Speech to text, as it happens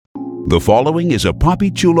The following is a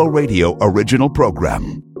Papi Chulo Radio original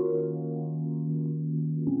program.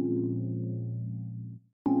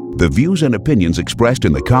 The views and opinions expressed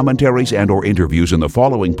in the commentaries and/or interviews in the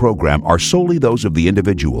following program are solely those of the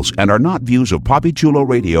individuals and are not views of Papi Chulo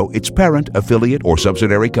Radio, its parent, affiliate, or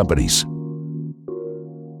subsidiary companies.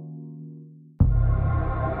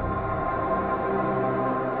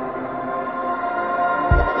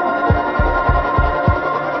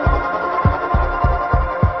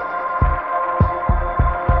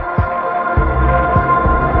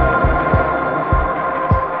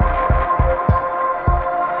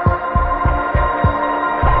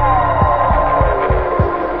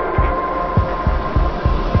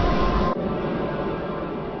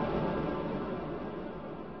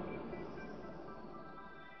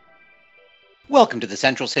 Welcome to the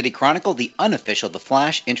Central City Chronicle, the unofficial The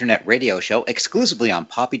Flash internet radio show exclusively on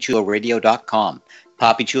PapiChuloRadio.com.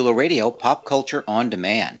 Papi Chulo Radio, pop culture on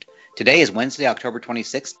demand. Today is Wednesday, October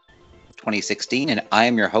 26th, 2016, and I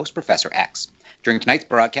am your host, Professor X. During tonight's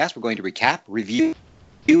broadcast, we're going to recap, review,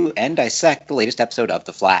 and dissect the latest episode of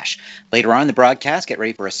The Flash. Later on in the broadcast, get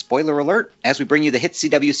ready for a spoiler alert as we bring you the hit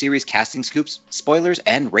CW series casting scoops, spoilers,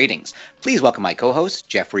 and ratings. Please welcome my co-host,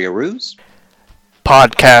 Jeffrey Aruz.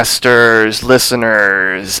 Podcasters,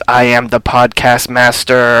 listeners, I am the podcast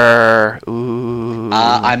master. Ooh.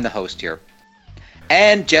 I'm the host here.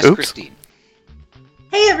 And Jess Christine.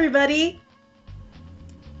 Hey, everybody.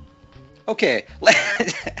 Okay.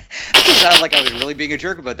 It sounded like I was really being a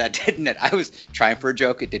jerk about that, didn't it? I was trying for a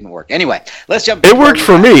joke. It didn't work. Anyway, let's jump. It worked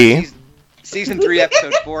for me. Season 3,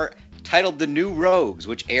 Episode 4, titled The New Rogues,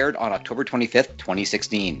 which aired on October 25th,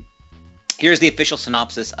 2016. Here's the official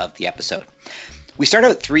synopsis of the episode. We start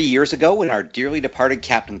out 3 years ago when our dearly departed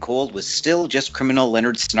Captain Cold was still just criminal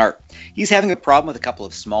Leonard Snart. He's having a problem with a couple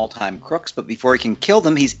of small-time crooks, but before he can kill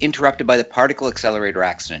them, he's interrupted by the particle accelerator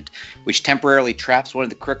accident, which temporarily traps one of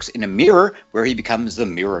the crooks in a mirror where he becomes the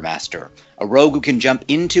Mirror Master, a rogue who can jump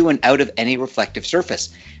into and out of any reflective surface.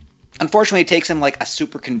 Unfortunately, it takes him like a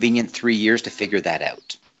super convenient 3 years to figure that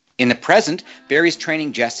out. In the present, Barry's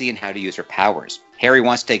training Jessie in how to use her powers. Harry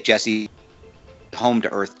wants to take Jessie home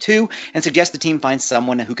to Earth 2 and suggests the team find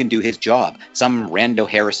someone who can do his job, some rando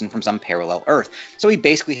Harrison from some parallel Earth. So he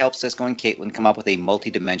basically helps Cisco and Caitlin come up with a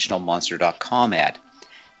multi-dimensional Monster.com ad.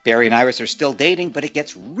 Barry and Iris are still dating, but it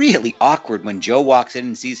gets really awkward when Joe walks in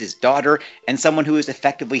and sees his daughter and someone who is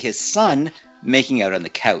effectively his son making out on the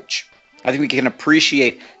couch. I think we can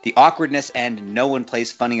appreciate the awkwardness, and no one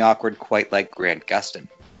plays funny awkward quite like Grant Gustin.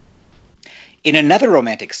 In another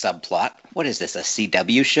romantic subplot, what is this, a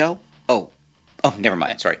CW show? Oh, never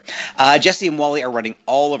mind, sorry. Jessie and Wally are running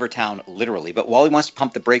all over town, literally, but Wally wants to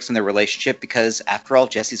pump the brakes on their relationship because, after all,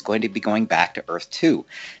 Jessie's going to be going back to Earth 2.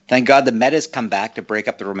 Thank God the Metas come back to break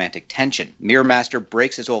up the romantic tension. Mirror Master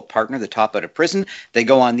breaks his old partner, the top out of prison. They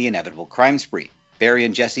go on the inevitable crime spree. Barry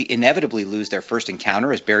and Jessie inevitably lose their first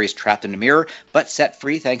encounter as Barry's trapped in a mirror, but set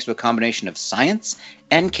free thanks to a combination of science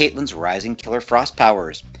and Caitlin's rising Killer Frost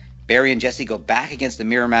powers. Barry and Jessie go back against the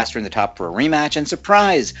Mirror Master in the top for a rematch, and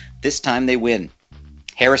surprise, this time they win.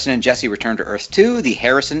 Harrison and Jessie return to Earth 2. The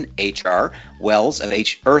Harrison, H.R. Wells of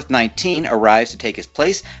Earth 19 arrives to take his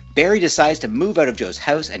place. Barry decides to move out of Joe's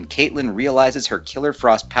house, and Caitlin realizes her Killer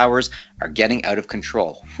Frost powers are getting out of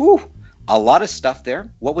control. Whew! A lot of stuff there.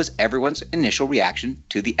 What was everyone's initial reaction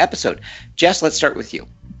to the episode? Jess, let's start with you.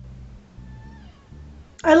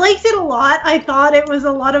 I liked it a lot. I thought it was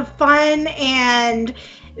a lot of fun and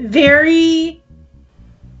very...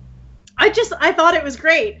 I thought it was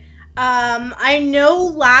great. I know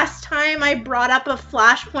last time I brought up a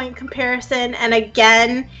Flashpoint comparison, and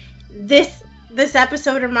again, this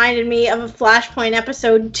episode reminded me of a Flashpoint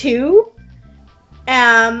episode 2.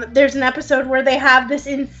 There's an episode where they have this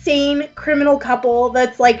insane criminal couple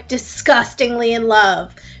that's like disgustingly in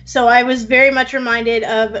love. So I was very much reminded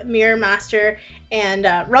of Mirror Master and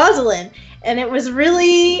Rosalind, and it was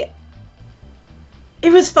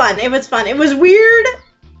fun. It was weird,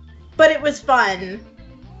 but it was fun.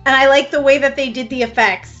 And I like the way that they did the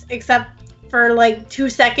effects, except for like 2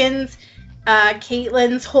 seconds.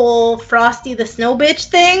 Caitlin's whole Frosty the Snow Bitch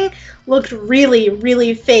thing looked really,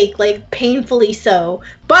 really fake, like painfully so.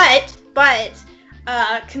 But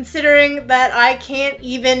considering that I can't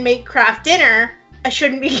even make Kraft dinner, I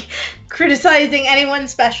shouldn't be criticizing anyone's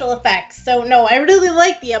special effects. So no, I really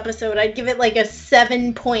like the episode. I'd give it like a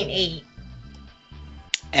 7.8.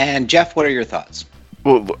 And Jeff, what are your thoughts?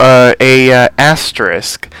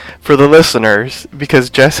 Asterisk for the listeners, because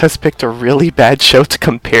Jess has picked a really bad show to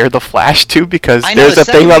compare The Flash to, because there's a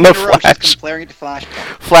thing on The Flash.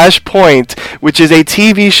 Flashpoint, which is a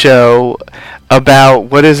TV show about,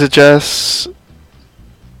 what is it, Jess?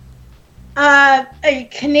 A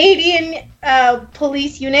Canadian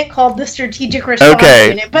police unit called the Strategic Response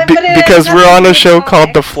Unit. But because we're on a show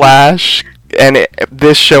called The Flash, and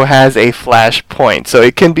this show has a flashpoint, so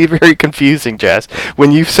it can be very confusing, Jess.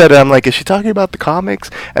 When you said it, I'm like, is she talking about the comics?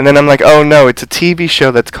 And then I'm like, oh no, it's a TV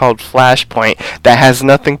show that's called Flashpoint that has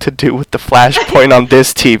nothing to do with the flashpoint on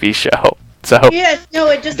this TV show. So yes, no,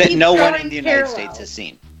 it just that no one in the United States has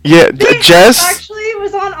seen. Yeah, Jess actually it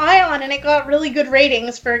was on Ion and it got really good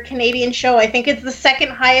ratings for a Canadian show. I think it's the second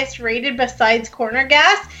highest rated besides Corner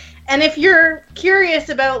Gas. And if you're curious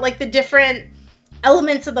about like the different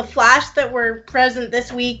elements of the Flash that were present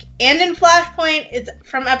this week and in Flashpoint, it's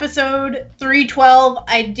from episode 312,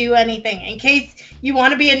 I'd Do Anything. In case you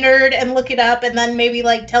want to be a nerd and look it up and then maybe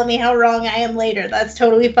like tell me how wrong I am later. That's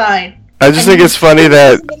totally fine. I just think it's funny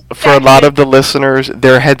that for a lot of the listeners,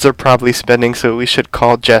 their heads are probably spinning, so we should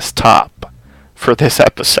call Jess top for this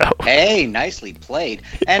episode. Hey, nicely played.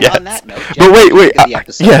 And yes. On that note, Jess, but wait,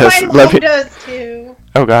 yes, let me. Does too.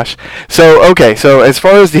 Oh gosh. So as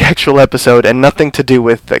far as the actual episode, and nothing to do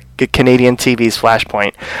with the Canadian TV's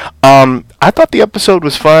Flashpoint, I thought the episode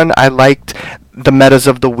was fun. I liked the metas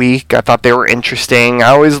of the week. I thought they were interesting. I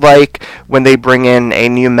always like when they bring in a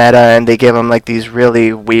new meta and they give them like these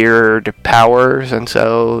really weird powers, and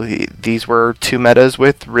so these were two metas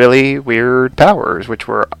with really weird powers, which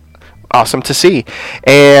were awesome to see.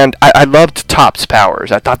 And I loved Top's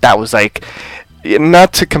powers. I thought that was like,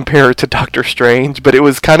 not to compare it to Doctor Strange, but it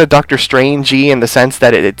was kind of Doctor Strange-y in the sense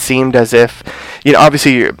that it seemed as if,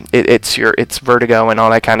 obviously it's vertigo and all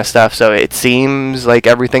that kind of stuff, so it seems like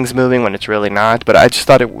everything's moving when it's really not, but I just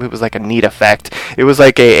thought it was like a neat effect. It was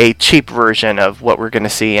like a cheap version of what we're going to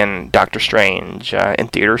see in Doctor Strange in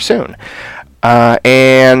theaters soon.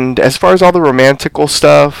 And as far as all the romantical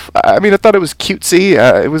stuff, I mean, I thought it was cutesy.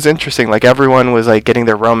 It was interesting. Like, everyone was, like, getting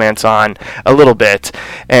their romance on a little bit,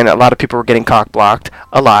 and a lot of people were getting cock-blocked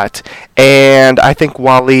a lot. And I think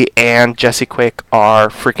Wally and Jesse Quick are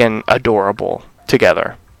freaking adorable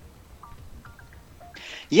together.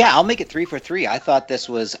 Yeah, I'll make it 3 for 3. I thought this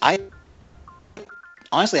was...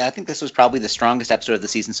 Honestly, I think this was probably the strongest episode of the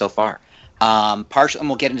season so far. Partially, and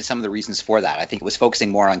we'll get into some of the reasons for that. I think it was focusing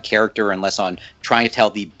more on character and less on trying to tell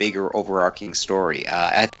the bigger overarching story.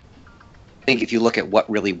 I think if you look at what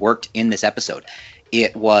really worked in this episode,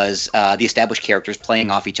 it was the established characters playing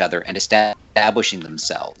off each other and establishing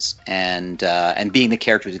themselves and being the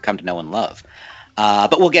characters we come to know and love.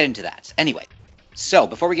 But we'll get into that. Anyway, so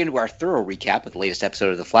before we get into our thorough recap of the latest episode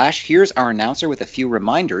of The Flash, here's our announcer with a few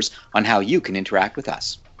reminders on how you can interact with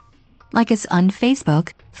us. Like us on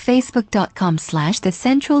Facebook, facebook.com/The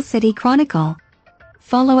Central City Chronicle.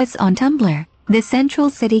 Follow us on Tumblr,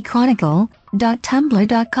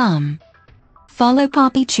 thecentralcitychronicle.tumblr.com. Follow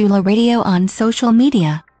Poppy Chula Radio on social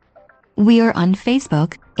media. We are on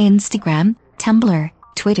Facebook, Instagram, Tumblr,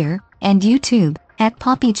 Twitter, and YouTube at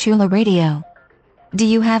Poppy Chula Radio. Do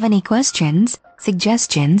you have any questions,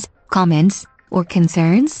 suggestions, comments, or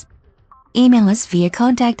concerns? Email us via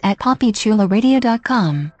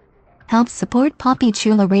contact@poppychularadio.com. Help support Poppy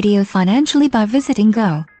Chula Radio financially by visiting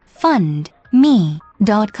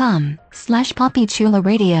gofundme.com/Poppy Chula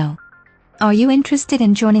Radio. Are you interested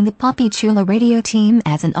in joining the Poppy Chula Radio team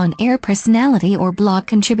as an on-air personality or blog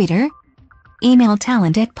contributor? Email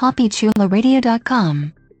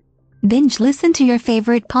talent@poppychularadio.com. Binge listen to your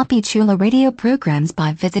favorite Poppy Chula Radio programs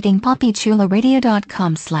by visiting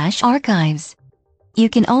poppychularadio.com/archives. You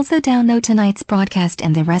can also download tonight's broadcast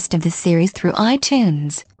and the rest of the series through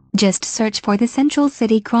iTunes. Just search for The Central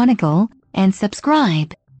City Chronicle and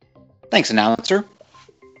subscribe. Thanks, announcer.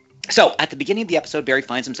 So, at the beginning of the episode, Barry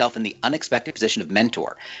finds himself in the unexpected position of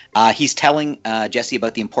mentor. He's telling Jessie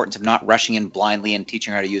about the importance of not rushing in blindly and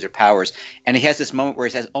teaching her how to use her powers. And he has this moment where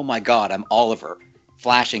he says, "Oh my God, I'm Oliver,"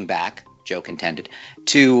 flashing back, joke intended,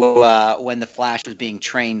 to when the Flash was being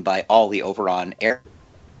trained by Ollie over on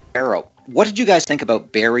Arrow. What did you guys think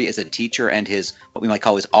about Barry as a teacher and his, what we might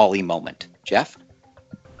call his Ollie moment? Jeff?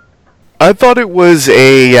 I thought it was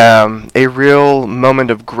a real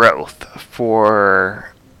moment of growth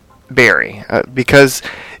for Barry, because,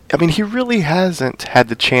 I mean, he really hasn't had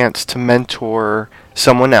the chance to mentor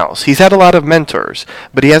someone else. He's had a lot of mentors,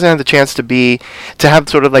 but he hasn't had the chance to have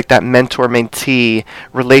sort of like that mentor-mentee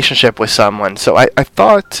relationship with someone. So I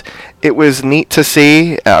thought it was neat to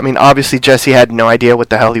see. I mean, obviously Jessie had no idea what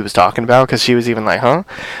the hell he was talking about, because she was even like, huh?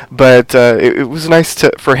 But it was nice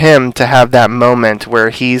for him to have that moment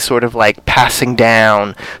where he's sort of like passing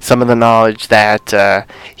down some of the knowledge that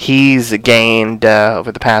he's gained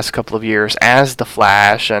over the past couple of years as the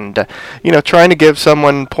Flash, and trying to give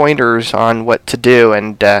someone pointers on what to do.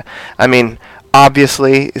 And I mean,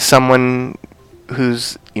 obviously someone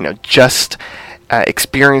who's just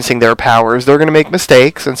experiencing their powers, they're going to make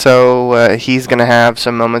mistakes, and so he's going to have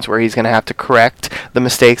some moments where he's going to have to correct the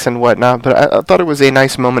mistakes and whatnot. But I thought it was a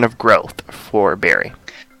nice moment of growth for Barry.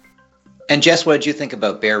 And Jess, what did you think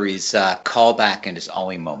about Barry's callback and his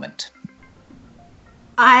Ollie moment?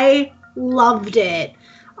 I loved it.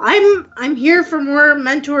 I'm here for more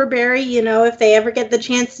Mentor Barry, if they ever get the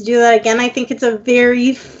chance to do that again. I think it's a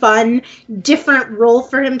very fun, different role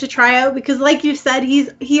for him to try out because like you said,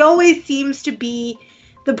 he always seems to be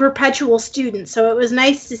the perpetual student. So it was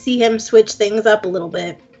nice to see him switch things up a little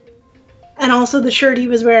bit. And also the shirt he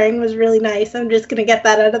was wearing was really nice. I'm just going to get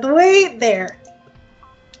that out of the way there.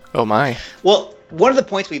 Oh my. Well, one of the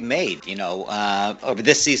points we've made, over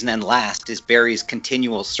this season and last is Barry's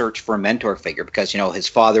continual search for a mentor figure because, his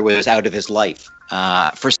father was out of his life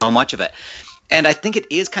for so much of it. And I think it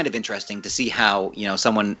is kind of interesting to see how,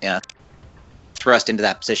 someone thrust into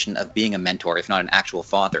that position of being a mentor, if not an actual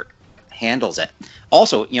father, handles it.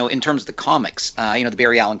 Also, in terms of the comics, the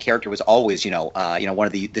Barry Allen character was always, one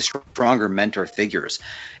of the stronger mentor figures,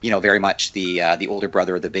 very much the older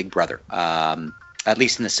brother or the big brother. At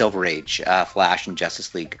least in the Silver Age, Flash and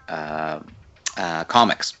Justice League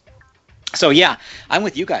comics. So yeah, I'm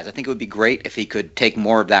with you guys. I think it would be great if he could take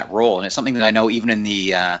more of that role, and it's something that I know even in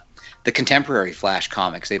the contemporary Flash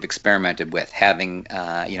comics they've experimented with, having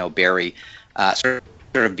Barry sort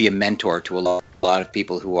of be a mentor to a lot of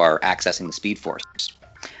people who are accessing the Speed Force.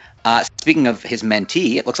 Speaking of his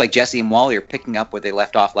mentee, it looks like Jesse and Wally are picking up where they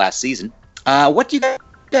left off last season. What do you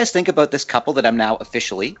guys think about this couple that I'm now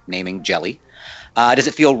officially naming Jelly? Does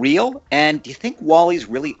it feel real? And do you think Wally's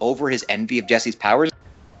really over his envy of Jesse's powers?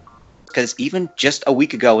 Because even just a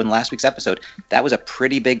week ago in last week's episode, that was a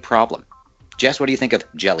pretty big problem. Jess, what do you think of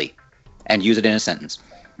Jelly? And use it in a sentence.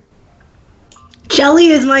 Jelly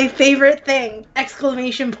is my favorite thing!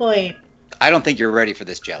 Exclamation point. I don't think you're ready for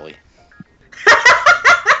this, Jelly.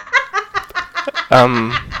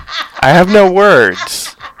 I have no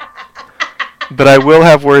words. But I will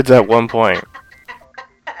have words at one point.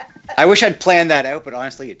 I wish I'd planned that out, but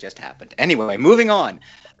honestly, it just happened. Anyway, moving on.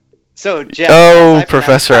 So, Jeff. Oh,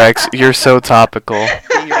 Professor X, you're so topical.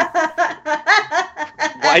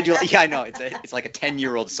 Why'd you? Yeah, I know. It's like a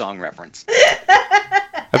 10-year-old song reference.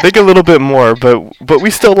 I think a little bit more, but we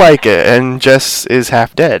still like it, and Jess is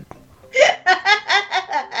half dead. I'm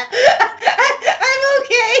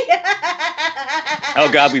okay. Oh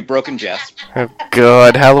God, we've broken Jess. Oh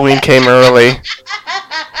God, Halloween came early.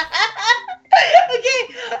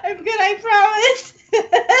 Okay, I'm good, I promise.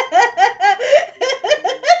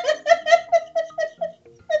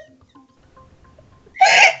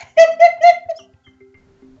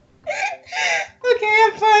 Okay,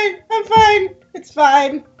 I'm fine. It's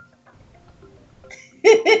fine.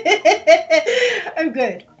 I'm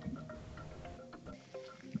good.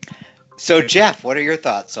 So, Jeff, what are your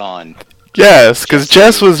thoughts on... Yes, because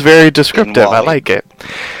Jess was very descriptive. I like it.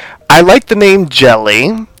 I like the name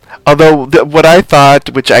Jelly. Although, what I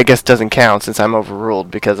thought, which I guess doesn't count since I'm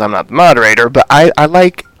overruled because I'm not the moderator, but I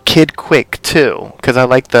like Kid Quick, too, because I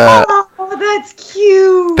like the... Oh, that's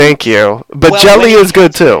cute! Thank you. But Jelly is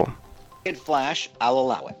good, too. Kid Flash, I'll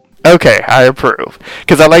allow it. Okay, I approve.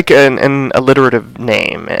 Because I like an alliterative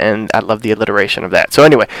name, and I love the alliteration of that. So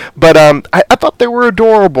anyway, but I thought they were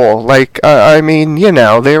adorable. Like, I mean,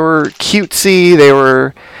 they were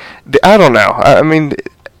cutesy, I don't know. I mean...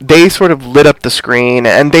 They sort of lit up the screen,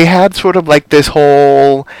 and they had sort of like this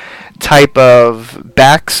whole type of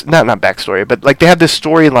not backstory, but like they had this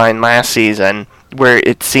storyline last season where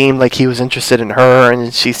it seemed like he was interested in her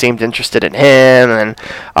and she seemed interested in him, and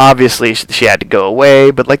obviously she had to go away,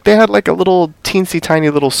 but like they had like a little teensy tiny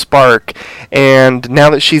little spark, and now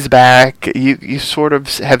that she's back, you sort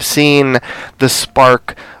of have seen the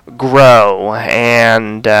spark grow,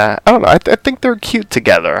 and I don't know, I think they're cute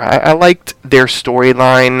together. I liked their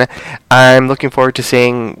storyline. I'm looking forward to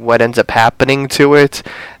seeing what ends up happening to it.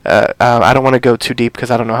 I don't want to go too deep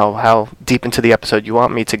because I don't know how deep into the episode you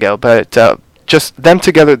want me to go, but just them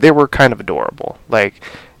together, they were kind of adorable. Like,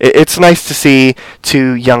 it's nice to see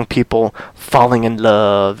two young people falling in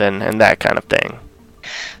love and that kind of thing.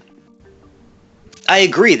 I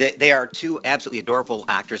agree that they are two absolutely adorable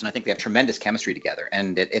actors, and I think they have tremendous chemistry together.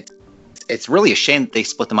 And it's really a shame that they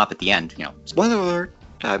split them up at the end. Spoiler alert,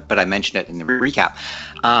 but I mentioned it in the recap.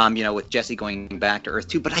 With Jesse going back to Earth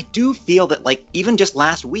 2. But I do feel that, like, even just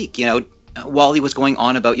last week, Wally was going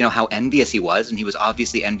on about how envious he was, and he was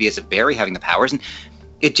obviously envious of Barry having the powers, and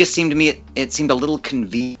it just seemed to me it seemed a little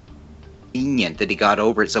convenient that he got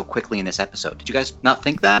over it so quickly in this episode. Did you guys not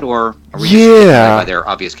think that, or are we just by their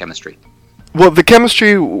obvious chemistry? Well, the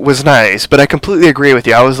chemistry was nice, but I completely agree with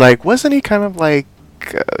you. I was like, wasn't he kind of like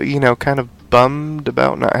kind of bummed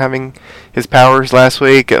about not having his powers last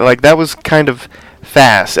week. Like, that was kind of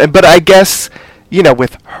fast. But I guess,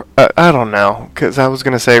 with her, I don't know, because I was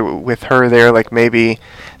going to say with her there, like, maybe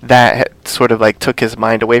that sort of, like, took his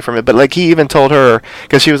mind away from it. But, like, he even told her,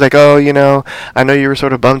 because she was like, oh, I know you were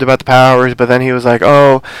sort of bummed about the powers, but then he was like,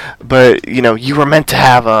 oh, but, you were meant to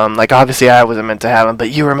have them. Like, obviously I wasn't meant to have them, but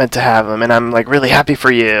you were meant to have them, and I'm, like, really happy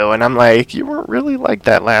for you. And I'm like, you weren't really like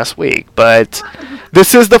that last week. But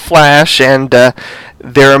this is the Flash, and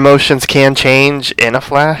their emotions can change in a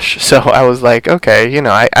flash. So I was like, okay,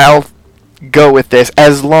 I'll go with this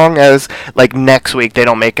as long as, like, next week they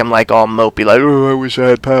don't make him, like, all mopey, like, oh, I wish I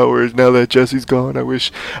had powers now that Jesse's gone, I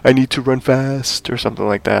wish I need to run fast or something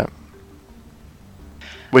like that,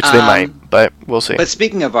 which they might, but we'll see. But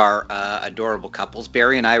speaking of our adorable couples,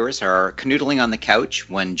 Barry and Iris are canoodling on the couch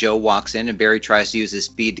when Joe walks in, and Barry tries to use his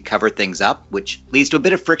speed to cover things up, which leads to a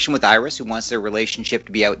bit of friction with Iris, who wants their relationship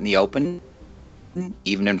to be out in the open,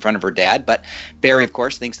 even in front of her dad. But Barry, of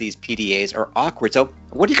course, thinks these PDAs are awkward. So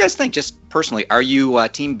what do you guys think, just personally? Are you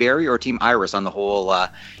Team Barry or Team Iris on the whole,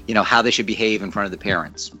 how they should behave in front of the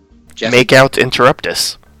parents? Jesse? Make out interrupt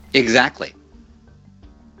us. Exactly.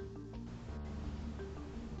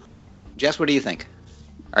 Jess, what do you think?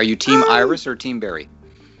 Are you Team Iris or Team Barry?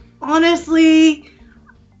 Honestly,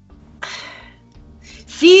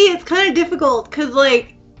 see, it's kind of difficult, because,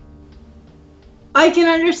 like, I can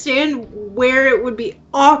understand where it would be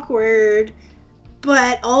awkward,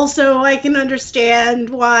 but also I can understand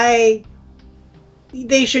why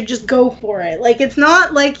they should just go for it. Like, it's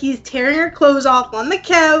not like he's tearing her clothes off on the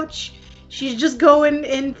couch. She's just going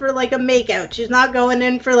in for, like, a makeout. She's not going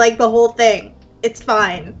in for, like, the whole thing. It's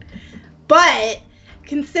fine. But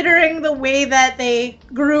considering the way that they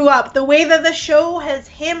grew up, the way that the show has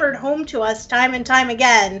hammered home to us time and time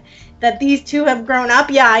again, that these two have grown up,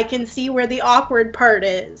 yeah, I can see where the awkward part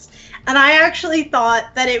is. And I actually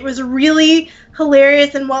thought that it was really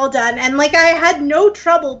hilarious and well done. And, like, I had no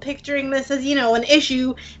trouble picturing this as, an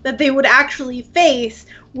issue that they would actually face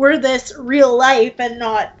were this real life and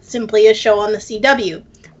not simply a show on the CW.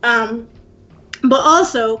 But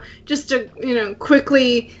also, just to,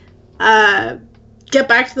 quickly get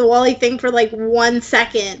back to the Wally thing for, like, 1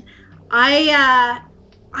 second, I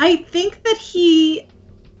think that he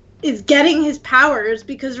is getting his powers,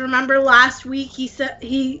 because remember last week he said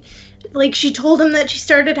she told him that she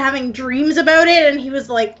started having dreams about it, and he was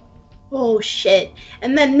like, oh shit.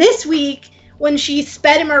 And then this week when she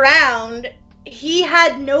sped him around, he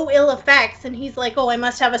had no ill effects, and he's like, oh, I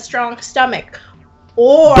must have a strong stomach.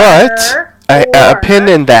 But a pin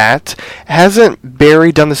in that, hasn't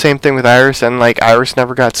Barry done the same thing with Iris, and, like, Iris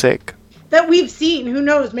never got sick? That we've seen. Who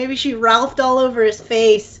knows? Maybe she Ralphed all over his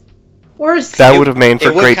face. That would have made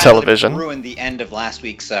for great television. It would ruin the end of last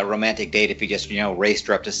week's romantic date if he just, raced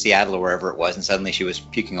her up to Seattle or wherever it was, and suddenly she was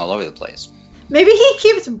puking all over the place. Maybe he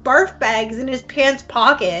keeps barf bags in his pants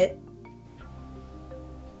pocket.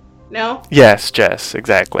 No? Yes, Jess,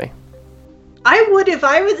 exactly. I would if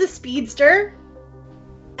I was a speedster.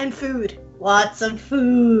 And food. Lots of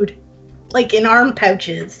food. Like in arm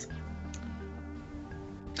pouches.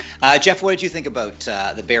 Jeff, what did you think about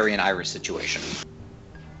the Barry and Iris situation?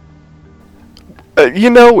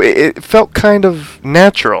 It felt kind of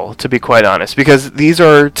natural, to be quite honest, because these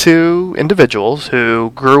are two individuals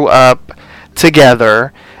who grew up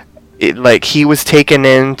together. He was taken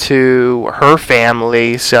into her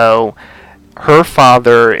family, so her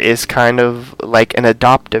father is kind of like an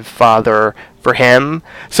adoptive father for him.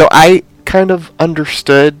 So I kind of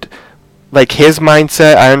understood, like, his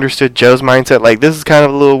mindset. I understood Joe's mindset. Like, this is kind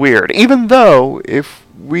of a little weird. Even though, if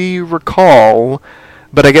we recall,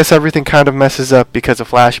 but I guess everything kind of messes up because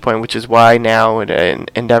of Flashpoint, which is why now in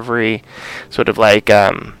every sort of, like,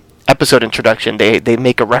 episode introduction, they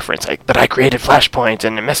make a reference, like, but I created Flashpoint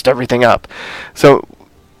and it messed everything up. So,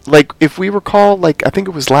 like, if we recall, like, I think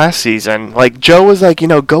it was last season, like, Joe was like,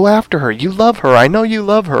 go after her. You love her. I know you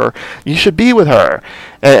love her. You should be with her.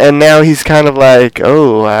 And now he's kind of like,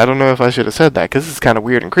 oh, I don't know if I should have said that, because it's kind of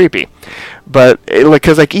weird and creepy. But,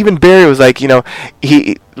 because, like, even Barry was like,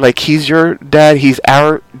 he's your dad, he's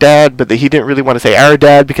our dad, but he didn't really want to say our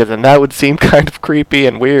dad, because then that would seem kind of creepy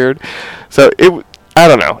and weird. So, I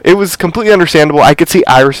don't know. It was completely understandable. I could see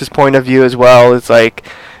Iris's point of view as well. It's like,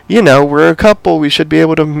 we're a couple, we should be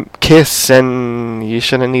able to kiss, and you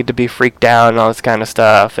shouldn't need to be freaked out and all this kind of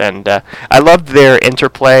stuff. And I loved their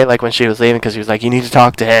interplay, like when she was leaving, because she was like, you need to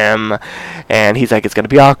talk to him, and he's like, it's going to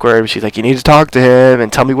be awkward. She's like, you need to talk to him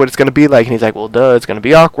and tell me what it's going to be like, and he's like, well, duh, it's going to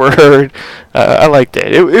be awkward. I liked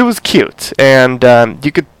it. It was cute, and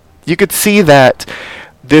you could see that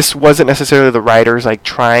this wasn't necessarily the writers, like,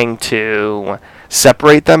 trying to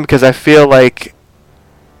separate them, because I feel like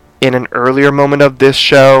in an earlier moment of this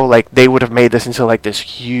show, like, they would have made this into like this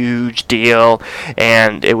huge deal,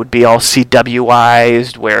 and it would be all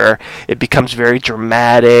CWized, where it becomes very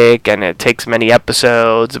dramatic and it takes many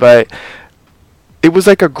episodes. But it was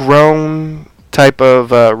like a grown type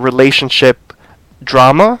of relationship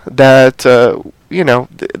drama that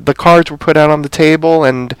the cards were put out on the table,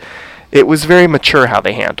 and it was very mature how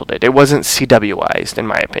they handled it. It wasn't CWized, in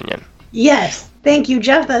my opinion. Yes. Thank you,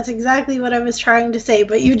 Jeff. That's exactly what I was trying to say,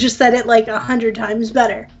 but you just said it like 100 times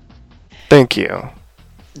better. Thank you.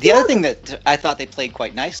 The other thing that I thought they played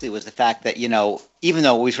quite nicely was the fact that, even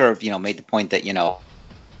though we sort of, made the point that,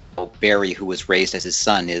 Barry, who was raised as his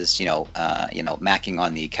son, is, macking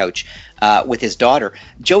on the couch with his daughter,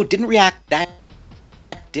 Joe didn't react that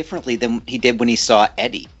differently than he did when he saw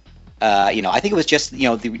Eddie. I think it was just,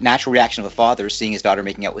 the natural reaction of a father seeing his daughter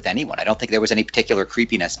making out with anyone. I don't think there was any particular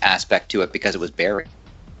creepiness aspect to it because it was Barry.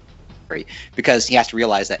 Because he has to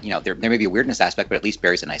realize that, there may be a weirdness aspect, but at least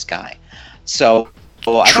Barry's a nice guy. So,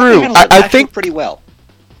 true. I think pretty well.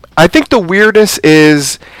 I think the weirdness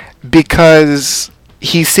is because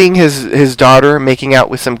he's seeing his daughter making out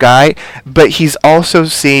with some guy, but he's also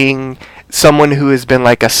seeing someone who has been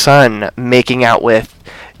like a son making out with,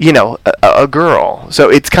 a girl. So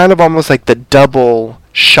it's kind of almost like the double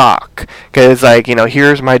shock, because like,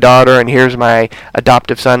 here's my daughter and here's my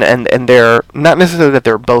adoptive son, and they're not necessarily that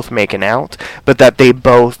they're both making out, but that they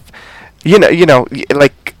both,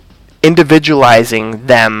 like individualizing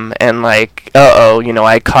them, and like,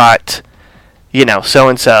 I caught, so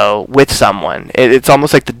and so with someone. It's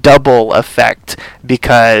almost like the double effect,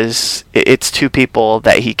 because it's two people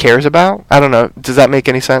that he cares about. I don't know. Does that make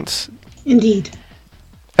any sense? Indeed.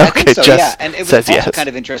 I think so, Jess yeah. And it was says also yes. kind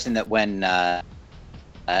of interesting that when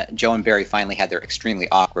Joe and Barry finally had their extremely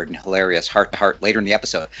awkward and hilarious heart-to-heart later in the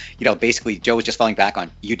episode, basically Joe was just falling back on,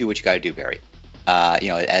 you do what you got to do, Barry.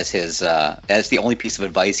 As the only piece of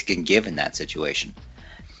advice he can give in that situation.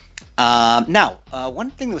 Now, one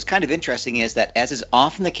thing that was kind of interesting is that, as is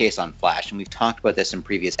often the case on Flash, and we've talked about this in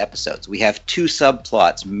previous episodes, we have two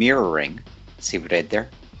subplots mirroring. See what I did there?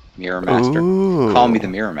 Mirror Master. Ooh. Call me the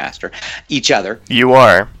Mirror Master. Each other. You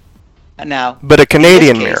are. Now, but a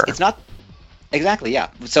Canadian in this case, mirror. It's not exactly, yeah.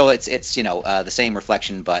 So it's the same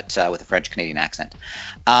reflection, but with a French Canadian accent.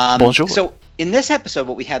 Bonjour. So in this episode,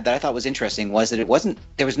 what we had that I thought was interesting was that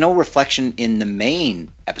there was no reflection in the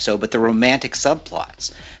main episode, but the romantic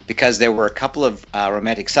subplots, because there were a couple of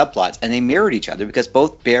romantic subplots, and they mirrored each other, because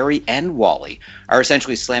both Barry and Wally are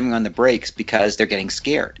essentially slamming on the brakes because they're getting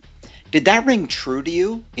scared. Did that ring true to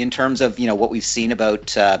you in terms of, what we've seen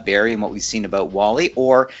about Barry and what we've seen about Wally,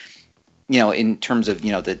 or, in terms of,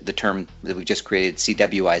 the term that we just created,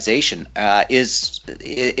 CWization, is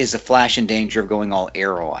the Flash in danger of going all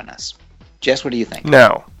Arrow on us? Jess, what do you think?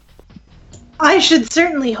 No. I should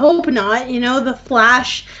certainly hope not. The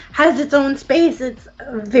Flash has its own space. It's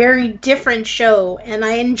a very different show, and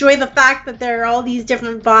I enjoy the fact that there are all these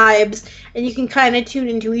different vibes, and you can kind of tune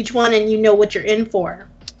into each one and you know what you're in for.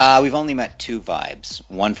 We've only met two vibes.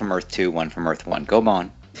 One from Earth 2, one from Earth 1. Go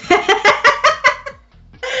on.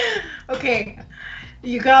 Okay.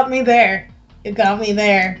 You got me there.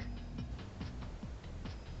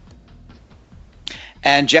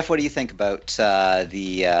 And Jeff, what do you think about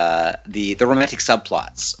the romantic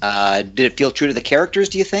subplots? Did it feel true to the characters,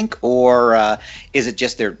 do you think? Or is it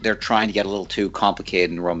just they're trying to get a little too complicated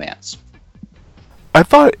in romance? I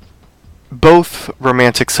thought both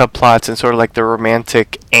romantic subplots and sort of like the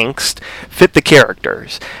romantic angst fit the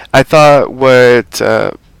characters. I thought what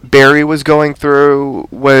Barry was going through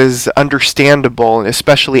was understandable,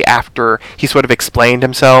 especially after he sort of explained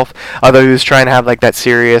himself, although he was trying to have like that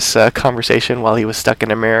serious conversation while he was stuck in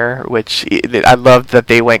a mirror, which I loved that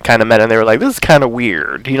they went kind of meta and they were like, this is kind of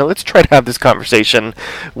weird, let's try to have this conversation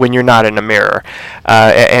when you're not in a mirror,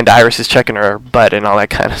 and Iris is checking her butt and all that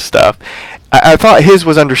kind of stuff. I thought his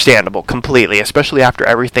was understandable completely, especially after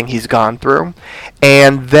everything he's gone through.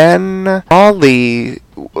 And then Ollie,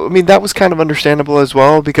 that was kind of understandable as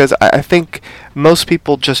well, because I think most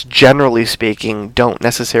people, just generally speaking, don't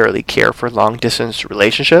necessarily care for long-distance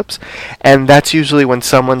relationships. And that's usually when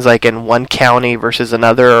someone's like in one county versus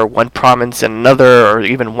another, or one province in another, or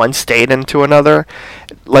even one state into another.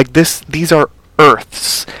 Like these are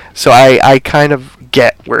Earths. So I kind of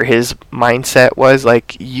get where his mindset was.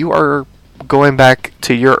 Like, you are going back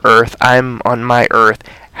to your Earth, I'm on my Earth.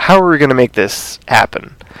 How are we going to make this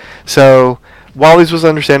happen? So Wally's was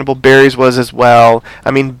understandable. Barry's was as well.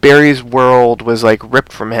 I mean, Barry's world was like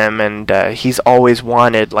ripped from him, and he's always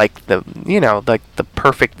wanted like the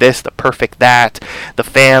perfect this, the perfect that, the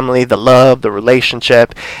family, the love, the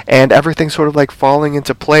relationship, and everything's sort of like falling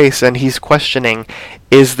into place. And he's questioning,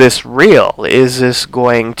 is this real? Is this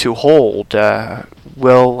going to hold?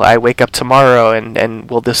 Will I wake up tomorrow and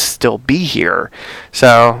will this still be here?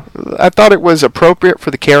 So I thought it was appropriate for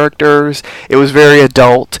the characters. It was very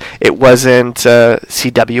adult. It wasn't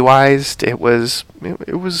CWized. It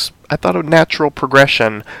was I thought a natural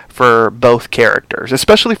progression for both characters,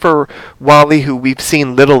 especially for Wally, who we've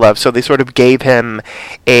seen little of. So they sort of gave him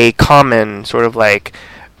a common sort of like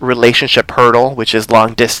relationship hurdle, which is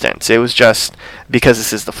long distance. It was just because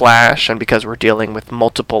this is the Flash and because we're dealing with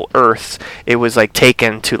multiple Earths, it was like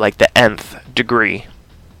taken to like the nth degree.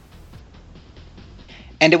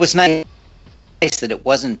 And it was nice that it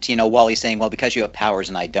wasn't, Wally saying, well, because you have powers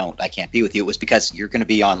and I don't, I can't be with you. It was because you're going to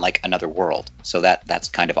be on like another world. So that's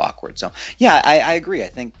kind of awkward. So yeah, I agree. I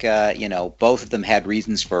think, both of them had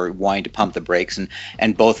reasons for wanting to pump the brakes,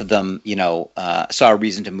 and both of them, saw a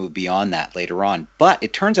reason to move beyond that later on. But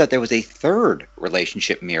it turns out there was a third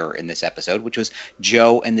relationship mirror in this episode, which was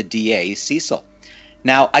Joe and the DA, Cecil.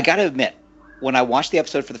 Now, I got to admit, when I watched the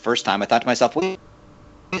episode for the first time, I thought to myself, wait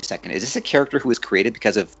a second, is this a character who was created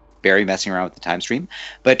because of Barry messing around with the time stream?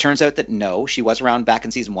 But it turns out that no, she was around back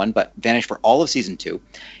in season 1, but vanished for all of season 2.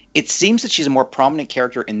 It seems that she's a more prominent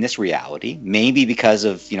character in this reality, maybe because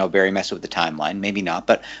of, Barry messing with the timeline, maybe not.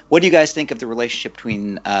 But what do you guys think of the relationship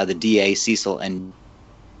between the DA, Cecil, and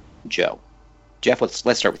Joe? Jeff, let's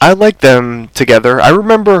start with you. I like them together. I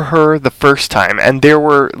remember her the first time, and there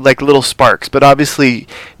were like little sparks, but obviously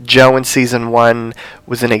Joe in season 1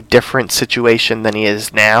 was in a different situation than he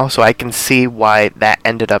is now, so I can see why that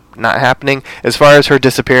ended up not happening. As far as her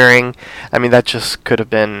disappearing, I mean, that just could have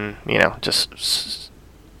been, just...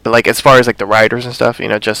 But like as far as like the writers and stuff, they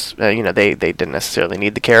didn't necessarily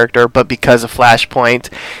need the character, but because of Flashpoint,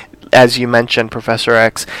 as you mentioned, Professor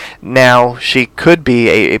X, now she could be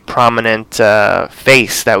a prominent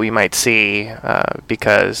face that we might see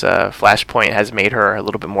because Flashpoint has made her a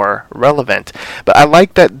little bit more relevant. But I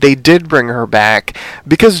like that they did bring her back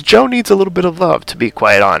because Joe needs a little bit of love, to be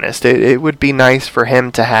quite honest. It would be nice for him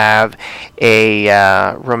to have a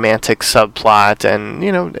romantic subplot, and,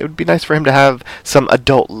 it would be nice for him to have some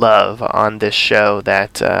adult love on this show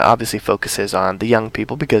that obviously focuses on the young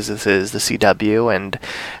people because this is the CW and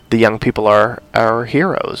the young people are our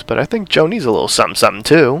heroes, but I think Joe needs a little something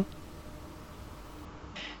too.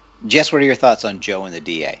 Jess, what are your thoughts on Joe and the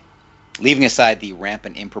DA? Leaving aside the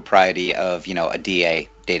rampant impropriety of, a DA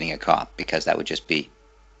dating a cop, because that would just be,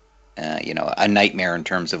 a nightmare in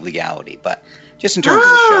terms of legality. But just in terms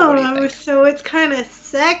of the show, what do you think? So it's kind of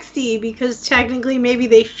sexy because technically maybe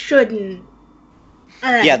they shouldn't.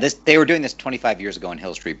 All right. Yeah, they were doing this 25 years ago in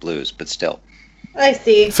Hill Street Blues, but still. I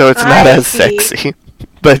see. So it's not as sexy.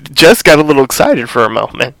 But Jess got a little excited for a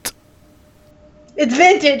moment. It's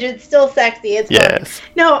vintage. It's still sexy. It's yes. Fun.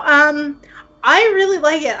 No, I really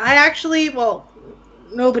like it. I actually,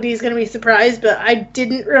 nobody's going to be surprised, but I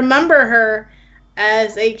didn't remember her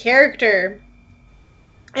as a character.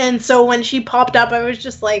 And so when she popped up, I was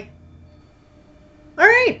just like, all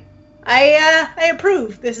right, I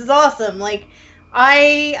approve. This is awesome. Like,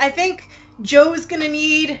 I think Joe needs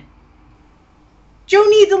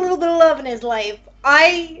a little bit of love in his life.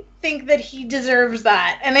 I think that he deserves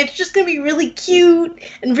that. And it's just going to be really cute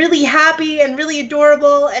and really happy and really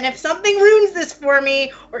adorable. And if something ruins this for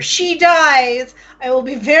me or she dies, I will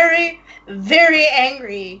be very, very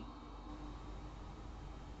angry.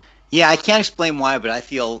 Yeah, I can't explain why, but I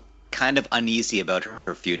feel kind of uneasy about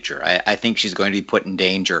her future. I think she's going to be put in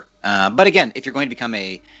danger. But again, if you're going to become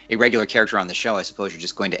a regular character on the show, I suppose you're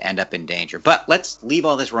just going to end up in danger. But let's leave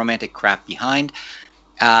all this romantic crap behind.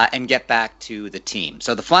 And get back to the team.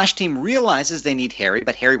 So the Flash team realizes they need Harry,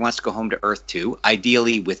 but Harry wants to go home to Earth too,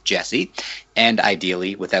 ideally with Jesse, and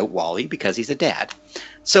ideally without Wally, because he's a dad.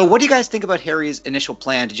 So what do you guys think about Harry's initial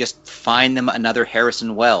plan to just find them another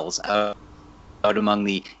Harrison Wells out among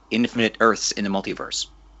the infinite Earths in the multiverse?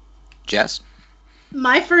 Jess?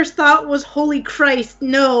 My first thought was, holy Christ,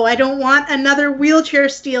 no, I don't want another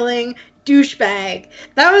wheelchair-stealing douchebag.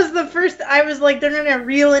 That was the first. I was like, they're gonna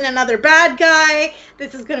reel in another bad guy.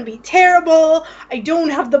 This is gonna be terrible. I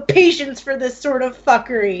don't have the patience for this sort of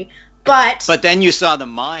fuckery. But then you saw the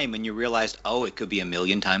mime and you realized, oh, it could be a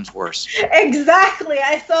million times worse. Exactly.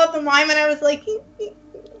 I saw the mime and I was like,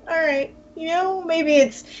 all right, maybe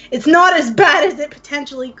it's not as bad as it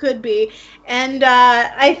potentially could be. And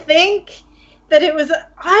I think that it was.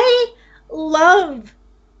 I love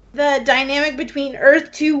the dynamic between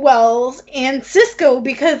Earth 2 Wells and Cisco,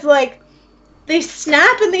 because, like, they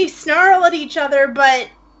snap and they snarl at each other, but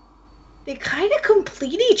they kind of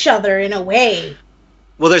complete each other in a way.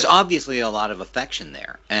 Well, there's obviously a lot of affection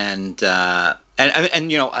there, and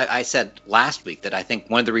you know, I said last week that I think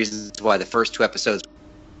one of the reasons why the first 2 episodes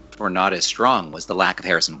were not as strong was the lack of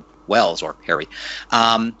Harrison Wells, or Harry,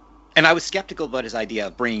 and I was skeptical about his idea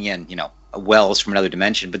of bringing in, you know, a Wells from another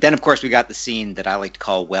dimension. But then, of course, we got the scene that I like to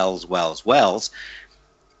call Wells.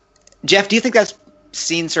 Jeff, do you think that's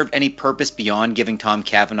scene served any purpose beyond giving Tom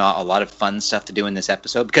Cavanaugh a lot of fun stuff to do in this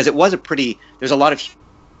episode? Because it was there's a lot of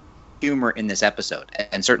humor in this episode,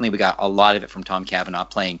 and certainly we got a lot of it from Tom Cavanaugh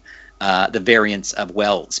playing the variants of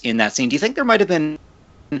Wells in that scene. Do you think there might have been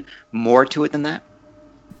more to it than that?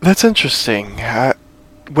 That's interesting.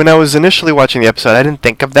 When I was initially watching the episode, I didn't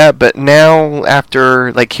think of that, but now,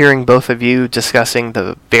 after like hearing both of you discussing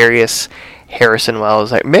the various Harrison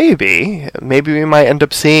Wells, like maybe we might end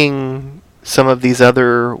up seeing some of these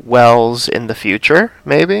other Wells in the future,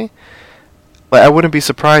 maybe? But I wouldn't be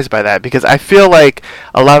surprised by that, because I feel like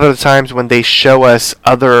a lot of the times when they show us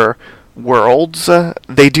other worlds,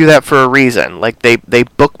 they do that for a reason. Like they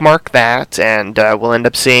bookmark that, and we'll end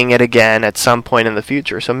up seeing it again at some point in the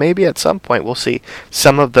future. So maybe at some point we'll see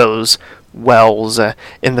some of those Wells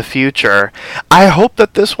in the future. I hope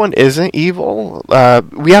that this one isn't evil.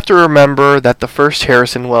 We have to remember that the first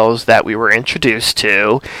Harrison Wells that we were introduced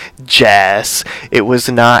to, Jess, it was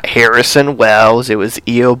not Harrison Wells, it was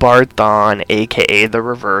Eobard Thawne, aka the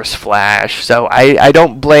Reverse Flash. So I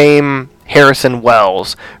don't blame Harrison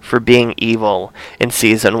Wells for being evil in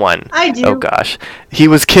season 1. I do. Oh gosh. He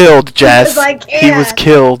was killed, Jess. Because I can. He was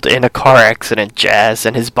killed in a car accident, Jess,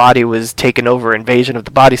 and his body was taken over Invasion of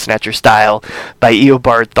the Body Snatcher style by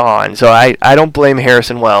Eobard Thawne. So I don't blame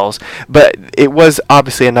Harrison Wells, but it was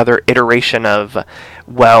obviously another iteration of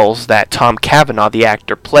Wells that Tom Cavanaugh, the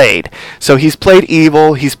actor, played. So he's played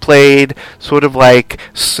evil, he's played sort of like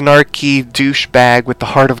snarky douchebag with the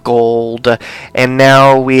heart of gold, and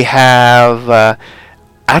now we have,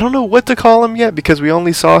 I don't know what to call him yet, because we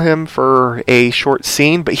only saw him for a short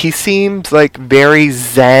scene, but he seems like very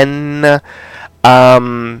zen,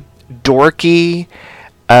 dorky,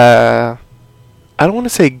 I don't want to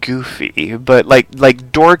say goofy, but like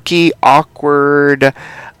dorky, awkward,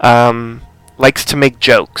 likes to make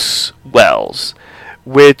jokes, Wells,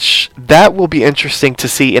 which that will be interesting to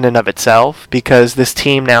see in and of itself, because this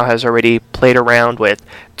team now has already played around with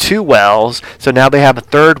 2 Wells, so now they have a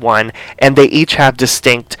third one, and they each have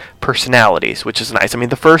distinct personalities, which is nice. I mean,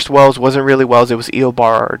 the first Wells wasn't really Wells, it was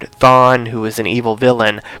Eobard Thawne, who is an evil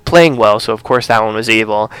villain, playing Wells, so of course that one was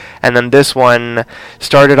evil, and then this one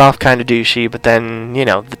started off kind of douchey, but then, you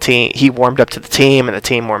know, he warmed up to the team, and the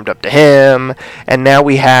team warmed up to him, and now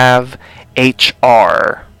we have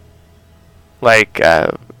HR. Like,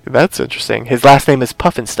 that's interesting. His last name is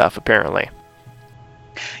Puffinstuff, apparently.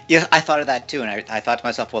 Yeah, I thought of that too, and I thought to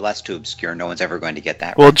myself, well, that's too obscure. No one's ever going to get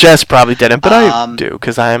that. Well, Jess probably didn't, but I do,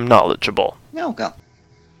 because I am knowledgeable. No, go.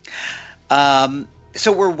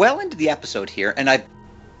 So we're well into the episode here, and I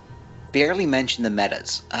barely mentioned the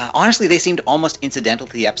metas. Honestly, they seemed almost incidental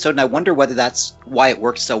to the episode, and I wonder whether that's why it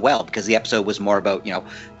worked so well, because the episode was more about, you know,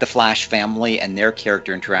 the Flash family and their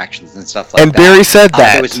character interactions and stuff like that. And Barry said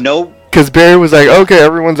that. There was no... Because Barry was like, okay,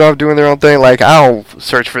 everyone's off doing their own thing. Like, I'll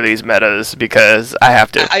search for these metas because I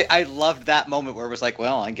have to. I loved that moment where it was like,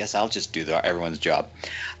 well, I guess I'll just do everyone's job.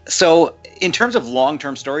 So, in terms of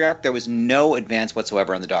long-term story arc, there was no advance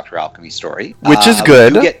whatsoever on the Dr. Alchemy story. Which is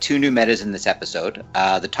good. We do get 2 new metas in this episode,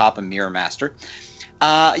 the Top and Mirror Master.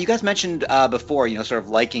 You guys mentioned before, you know, sort of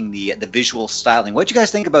liking the visual styling. What did you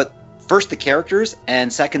guys think about, first, the characters,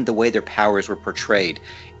 and second, the way their powers were portrayed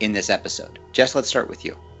in this episode? Jess, let's start with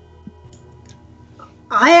you.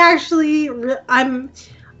 I'm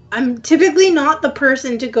typically not the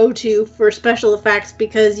person to go to for special effects,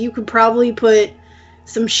 because you could probably put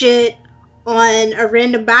some shit on a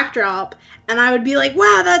random backdrop and I would be like,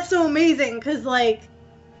 wow, that's so amazing, because, like,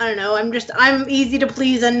 I don't know, I'm easy to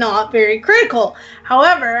please and not very critical.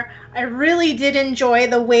 However, I really did enjoy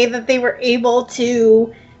the way that they were able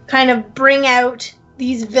to kind of bring out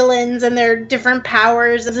these villains and their different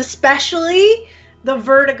powers, especially the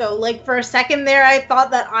vertigo. Like, for a second there, I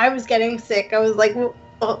thought that I was getting sick. I was like,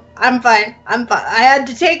 oh, I'm fine. I had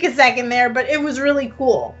to take a second there, but it was really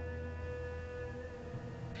cool.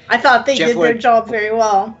 I thought they did their job very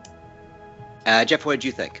well. Jeff, what did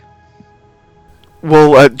you think?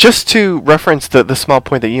 Well, just to reference the small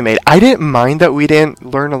point that you made, I didn't mind that we didn't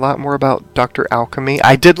learn a lot more about Dr. Alchemy.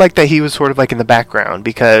 I did like that he was sort of like in the background,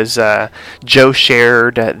 because Joe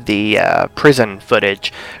shared the prison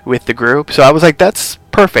footage with the group. So I was like, that's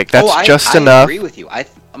perfect. That's just enough. I agree with you.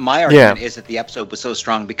 My argument is that the episode was so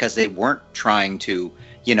strong because they weren't trying to,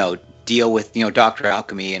 deal with, Dr.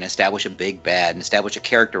 Alchemy and establish a big bad and establish a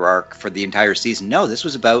character arc for the entire season. No, this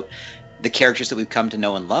was about the characters that we've come to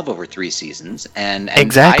know and love over 3 seasons. And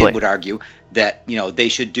exactly. I would argue that, they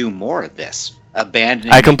should do more of this.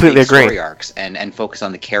 Abandoning I completely agree. Story arcs and focus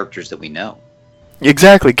on the characters that we know.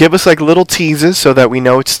 Exactly. Give us like little teases so that we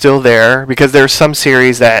know it's still there, because there's some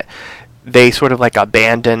series that they sort of like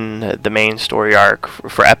abandon the main story arc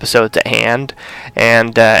for episodes at hand,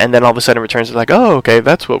 and then all of a sudden it returns to like, oh, okay,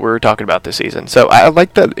 that's what we're talking about this season. So I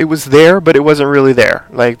like that it was there, but it wasn't really there.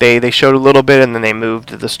 Like they showed a little bit and then they moved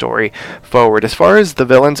the story forward. As far as the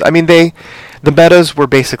villains, I mean, the metas were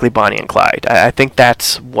basically Bonnie and Clyde. I think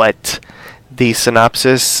that's what the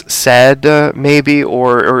synopsis said, maybe,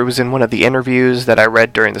 or it was in one of the interviews that I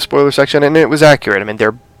read during the spoiler section, and it was accurate. I mean,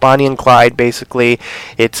 they're Bonnie and Clyde, basically.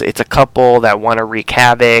 It's a couple that want to wreak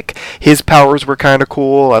havoc. His powers were kind of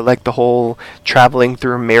cool. I like the whole traveling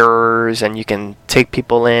through mirrors, and you can take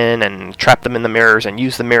people in and trap them in the mirrors and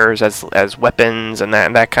use the mirrors as weapons and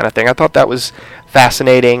that kind of thing. I thought that was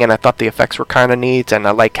fascinating, and I thought the effects were kind of neat, and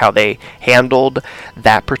I like how they handled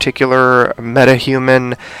that particular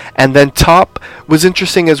metahuman. And then Top was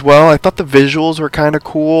interesting as well. I thought the visuals were kind of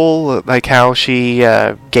cool, like how she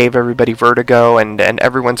gave everybody vertigo, and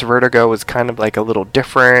everyone's vertigo was kind of like a little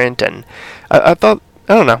different, and I thought,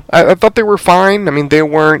 I don't know, I thought they were fine. I mean, they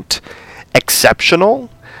weren't exceptional,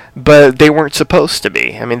 but they weren't supposed to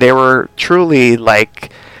be. I mean, they were truly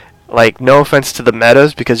like no offense to the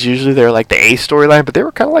metas, because usually they're like the A storyline, but they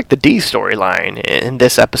were kind of like the D storyline in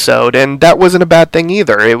this episode, and that wasn't a bad thing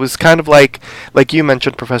either. It was kind of like you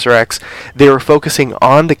mentioned, Professor X, they were focusing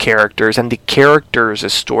on the characters, and the characters'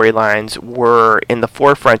 storylines were in the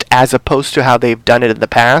forefront, as opposed to how they've done it in the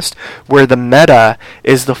past, where the meta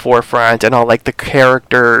is the forefront, and all like the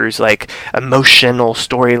characters' like emotional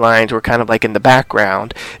storylines were kind of like in the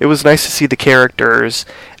background. It was nice to see the characters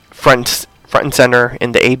front and center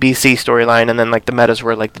in the ABC storyline, and then like the metas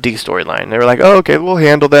were like the D storyline. They were like, oh, okay, we'll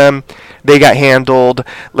handle them. They got handled.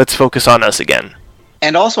 Let's focus on us again.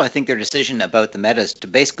 And also, I think their decision about the metas to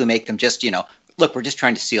basically make them just, look, we're just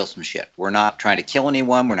trying to steal some shit. We're not trying to kill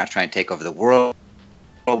anyone. We're not trying to take over the world.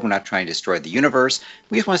 We're not trying to destroy the universe.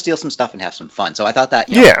 We just want to steal some stuff and have some fun. So I thought that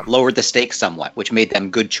lowered the stakes somewhat, which made them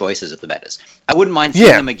good choices of the metas. I wouldn't mind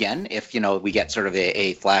seeing them again if, we get sort of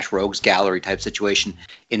a Flash Rogues Gallery type situation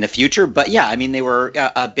in the future. But yeah, I mean, they were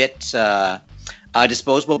a bit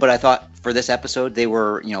disposable, but I thought for this episode they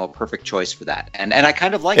were, a perfect choice for that. And I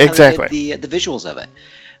kind of like how they did the visuals of it.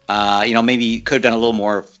 Maybe could have done a little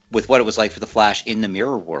more with what it was like for the Flash in the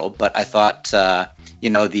mirror world, but I thought,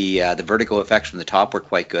 the vertigo effects from the top were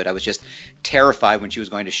quite good. I was just terrified when she was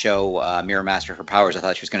going to show Mirror Master her powers. I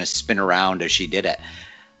thought she was going to spin around as she did it.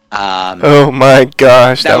 Oh my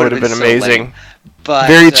gosh, that would have been amazing. But,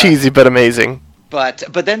 very cheesy, but amazing.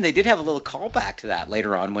 But then they did have a little callback to that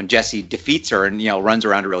later on when Jesse defeats her and runs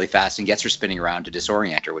around her really fast and gets her spinning around to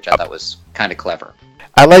disorient her, which I thought was kind of clever.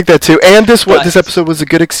 I like that too, and this episode was a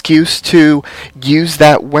good excuse to use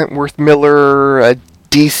that Wentworth Miller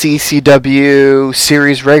DCCW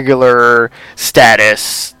series regular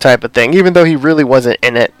status type of thing, even though he really wasn't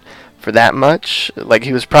in it for that much. Like,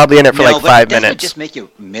 he was probably in it for 5 minutes. Doesn't it just make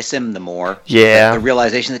you miss him the more? Yeah. The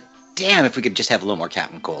realization that, damn, if we could just have a little more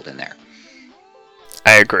Captain Cold in there.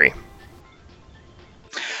 I agree.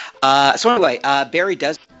 So anyway, Barry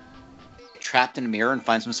does get trapped in a mirror and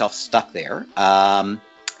finds himself stuck there.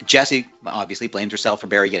 Jessie obviously blames herself for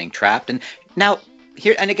Barry getting trapped, and now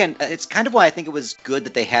here and again, it's kind of why I think it was good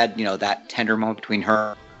that they had that tender moment between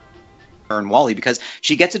her and Wally, because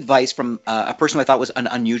she gets advice from a person who I thought was an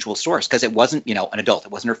unusual source, because it wasn't an adult,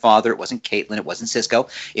 it wasn't her father, it wasn't Caitlin, it wasn't Cisco,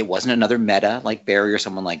 it wasn't another meta like Barry or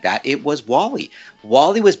someone like that. It was Wally.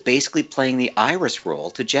 Wally was basically playing the Iris role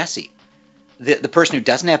to Jessie. The person who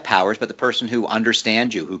doesn't have powers, but the person who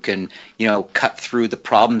understands you, who can, cut through the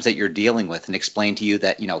problems that you're dealing with and explain to you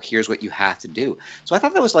that, here's what you have to do. So I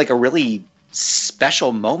thought that was like a really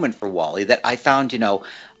special moment for Wally that I found,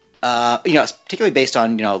 particularly based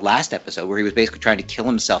on, last episode where he was basically trying to kill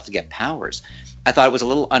himself to get powers. I thought it was a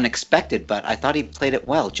little unexpected, but I thought he played it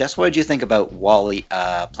well. Jess, what did you think about Wally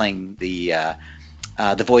playing the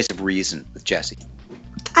voice of reason with Jessie?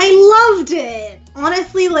 I loved it.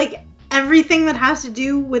 Honestly, everything that has to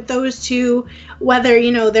do with those two, whether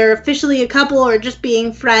they're officially a couple or just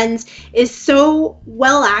being friends, is so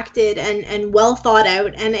well acted and well thought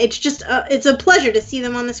out, and it's just it's a pleasure to see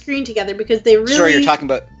them on the screen together, because they really. Sorry,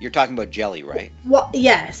 you're talking about Jelly, right? Well,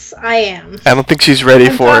 yes, I am. I don't think she's ready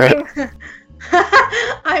for it.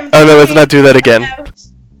 Oh no, let's not do that again.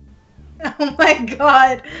 Oh my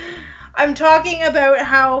god. I'm talking about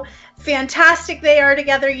how fantastic they are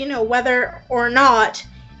together, whether or not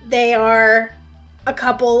they are a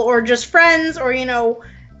couple or just friends, or,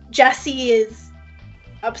 Jesse is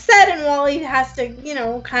upset and Wally has to,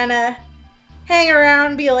 kind of hang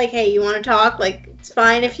around, be like, hey, you want to talk? Like, it's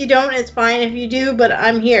fine if you don't, it's fine if you do, but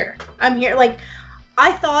I'm here. Like,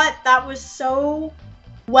 I thought that was so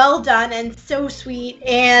well done and so sweet,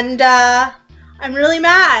 and I'm really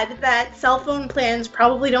mad that cell phone plans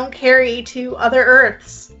probably don't carry to other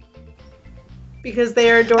Earths because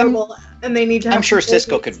they are adorable and they need to have. I'm sure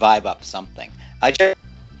Cisco could vibe up something.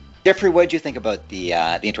 Jeffrey, what did you think about the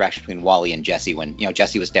interaction between Wally and Jessie when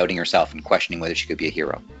Jessie was doubting herself and questioning whether she could be a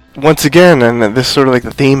hero? Once again, and this is sort of like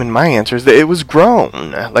the theme in my answers, that it was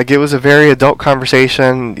grown. Like, it was a very adult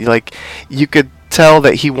conversation. Like, you could tell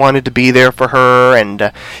that he wanted to be there for her,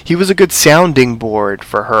 and he was a good sounding board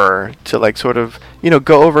for her to, like, sort of,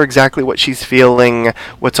 go over exactly what she's feeling,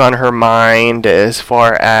 what's on her mind as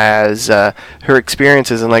far as her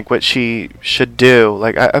experiences and, like, what she should do.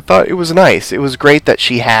 Like, I thought it was nice. It was great that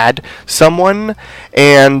she had someone,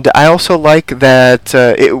 and I also like that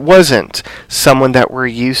it wasn't someone that we're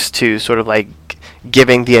used to sort of, like,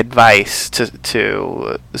 giving the advice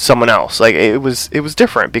to someone else. Like, it was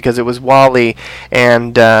different because it was Wally,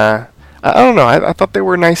 and I don't know, I thought they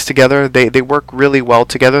were nice together. They work really well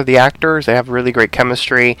together, the actors. They have really great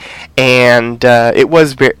chemistry, and it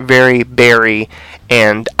was very Barry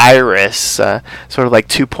and Iris, sort of like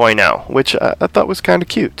 2.0, which I thought was kind of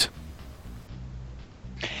cute.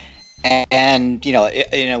 And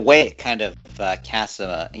in a way, it kind of casts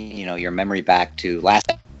your memory back to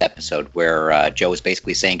last episode where Joe was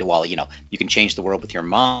basically saying to Wally, you can change the world with your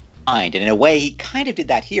mind. And in a way, he kind of did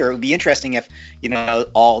that here. It would be interesting if,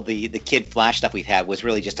 all the Kid Flash stuff we've had was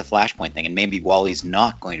really just a Flashpoint thing, and maybe Wally's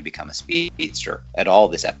not going to become a speedster at all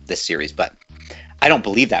this series. But I don't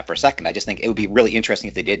believe that for a second. I just think it would be really interesting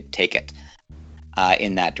if they did take it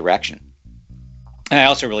in that direction. And I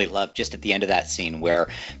also really love just at the end of that scene where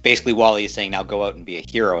basically Wally is saying, now go out and be a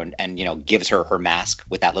hero, and gives her mask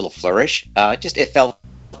with that little flourish. It felt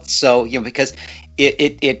so, because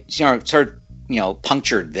it sort of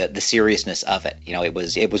punctured the seriousness of it.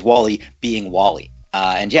 It was Wally being Wally.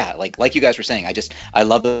 And yeah, like you guys were saying, I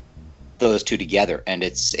love those two together, and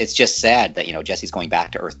it's just sad that Jesse's going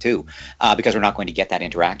back to Earth too, because we're not going to get that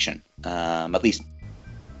interaction, at least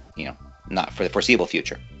not for the foreseeable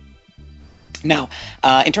future. Now,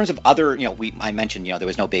 in terms of other, I mentioned, there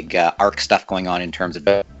was no big arc stuff going on in terms of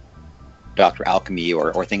Dr. Alchemy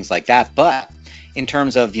or things like that, but in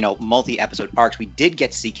terms of, multi-episode arcs, we did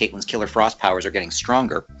get to see Caitlin's Killer Frost powers are getting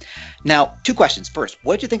stronger. Now, two questions. First,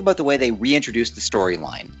 what did you think about the way they reintroduced the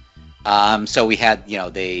storyline? So we had,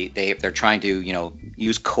 they're trying to,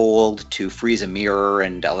 use cold to freeze a mirror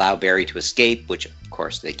and allow Barry to escape, which of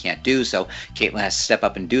course they can't do. So Caitlin has to step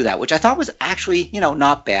up and do that, which I thought was actually,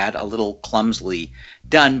 not bad, a little clumsily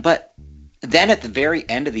done. But then at the very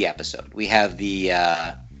end of the episode, we have the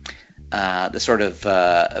sort of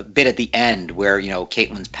bit at the end where,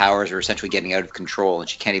 Caitlin's powers are essentially getting out of control and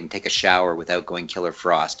she can't even take a shower without going Killer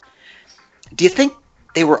Frost. Do you think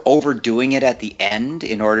they were overdoing it at the end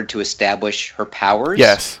in order to establish her powers?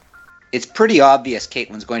 Yes. It's pretty obvious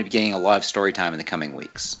Caitlin's going to be getting a lot of story time in the coming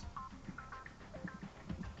weeks.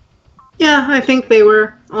 Yeah, I think they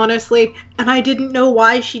were, honestly. And I didn't know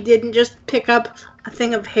why she didn't just pick up a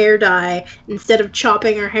thing of hair dye instead of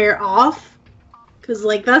chopping her hair off. Because,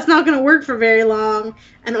 that's not going to work for very long.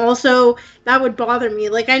 And also, that would bother me.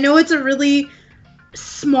 I know it's a really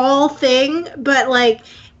small thing, but,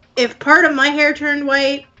 if part of my hair turned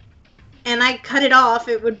white and I cut it off,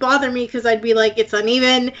 it would bother me because I'd be like, it's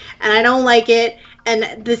uneven and I don't like it.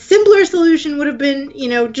 And the simpler solution would have been,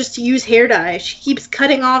 just to use hair dye. She keeps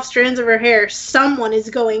cutting off strands of her hair. Someone is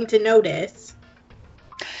going to notice.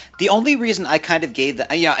 The only reason I kind of gave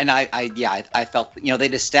that, and I felt,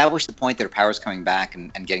 they'd established the point that her power's coming back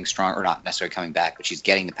and getting strong, or not necessarily coming back, but she's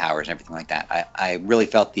getting the powers and everything like that. I really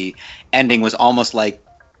felt the ending was almost like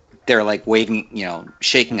they're waving,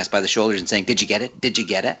 shaking us by the shoulders and saying, "Did you get it? Did you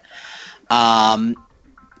get it?" I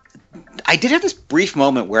did have this brief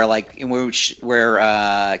moment where, Caitlin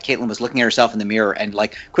was looking at herself in the mirror and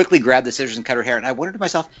quickly grabbed the scissors and cut her hair, and I wondered to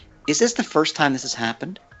myself, is this the first time this has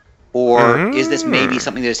happened, or is this maybe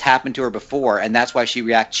something that has happened to her before, and that's why she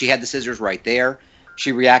reacted? She had the scissors right there.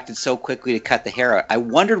 She reacted so quickly to cut the hair out. I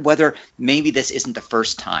wondered whether maybe this isn't the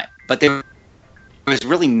first time, but there was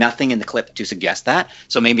really nothing in the clip to suggest that,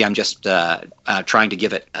 so maybe I'm just trying to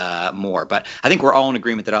give it more. But I think we're all in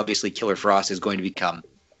agreement that obviously Killer Frost is going to become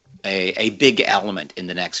a big element in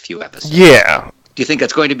the next few episodes. Yeah, Do you think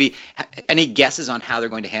that's going to be... Any guesses on how they're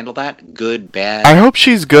going to handle that? Good, bad? I hope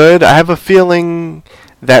she's good. I have a feeling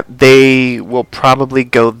that they will probably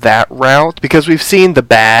go that route, because we've seen the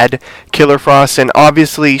bad Killer Frost, and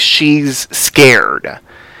obviously she's scared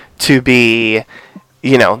to be,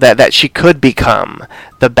 that she could become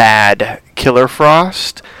the bad Killer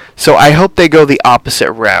Frost. So I hope they go the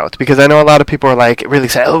opposite route, because I know a lot of people are like, really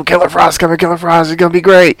say, oh, Killer Frost, Killer Frost is going to be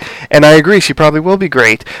great. And I agree, she probably will be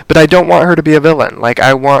great, but I don't want her to be a villain. Like,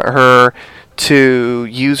 I want her to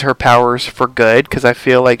use her powers for good, because I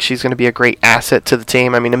feel like she's going to be a great asset to the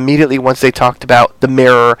team. I mean, immediately once they talked about the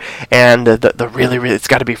mirror and the really, it's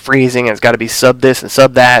got to be freezing and it's got to be sub this and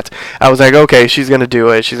sub that, I was like, okay, she's going to do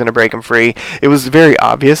it. She's going to break him free. It was very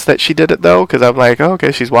obvious that she did it, though, because I'm like, oh,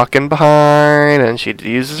 okay, she's walking behind and she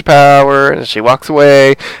uses her power and she walks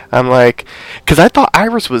away. I'm like, because I thought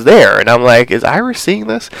Iris was there, and I'm like, is Iris seeing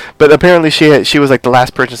this? But apparently she was like the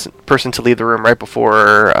last person to leave the room right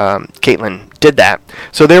before Caitlin did that.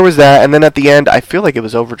 So there was that, and then at the end, I feel like it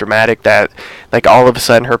was over dramatic that, like, all of a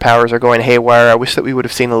sudden her powers are going haywire. I wish that we would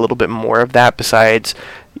have seen a little bit more of that besides,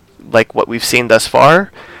 like, what we've seen thus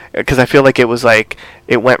far, because I feel like it was like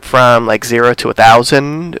it went from like 0 to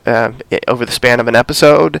 1,000 over the span of an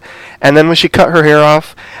episode, and then when she cut her hair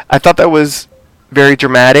off, I thought that was very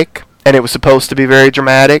dramatic, and it was supposed to be very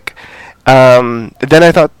dramatic. Then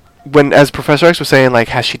I thought, when, as Professor X was saying, like,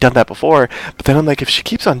 has she done that before? But then I'm like, if she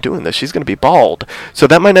keeps on doing this, she's going to be bald. So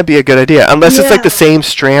that might not be a good idea. Unless it's, like, the same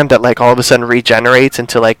strand that, like, all of a sudden regenerates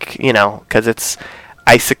into, like, because it's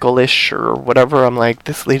icicle-ish or whatever. I'm like,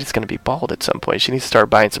 this lady's going to be bald at some point. She needs to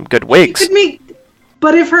start buying some good wigs.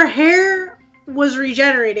 But if her hair was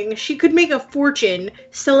regenerating, she could make a fortune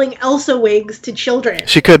selling Elsa wigs to children.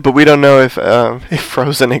 She could, but we don't know if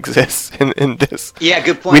Frozen exists in this. Yeah,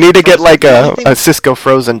 good point. We need to get like a Cisco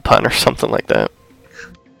Frozen pun or something like that.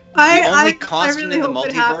 The only constant in the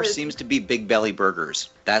multiverse seems to be Big Belly Burgers.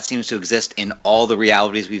 That seems to exist in all the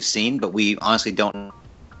realities we've seen, but we honestly don't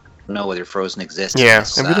know whether Frozen exists. Yeah,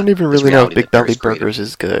 and we don't even really know if Big Belly Burgers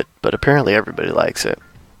is good, but apparently everybody likes it.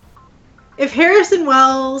 If Harrison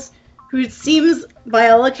Wells, who seems, by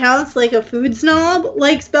all accounts, like a food snob,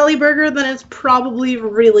 likes Belly Burger, then it's probably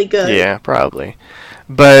really good. Yeah, probably.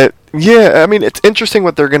 But, yeah, I mean, it's interesting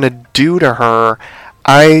what they're going to do to her.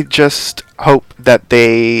 I just hope that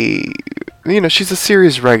they... she's a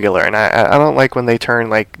series regular, and I don't like when they turn,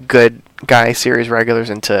 like, good guy series regulars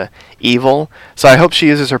into evil. So I hope she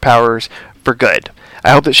uses her powers for good.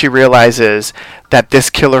 I hope that she realizes that this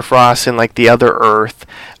Killer Frost in, like, the other Earth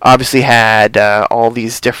obviously had all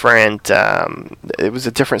these different... it was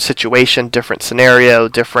a different situation, different scenario,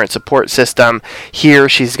 different support system. Here,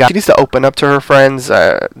 she needs to open up to her friends.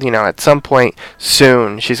 At some point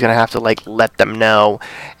soon, she's going to have to, like, let them know.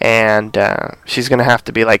 And she's going to have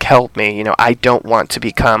to be like, help me. I don't want to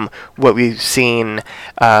become what we've seen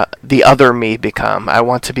the other me become. I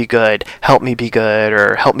want to be good. Help me be good,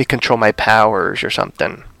 or help me control my powers or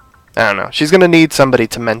something. I don't know. She's going to need somebody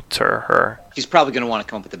to mentor her. She's probably going to want to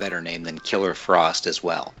come up with a better name than Killer Frost as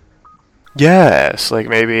well. Yes, like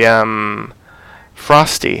maybe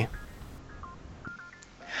Frosty.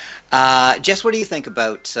 Jess, what do you think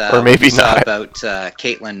about or maybe not about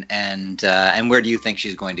Caitlin, and where do you think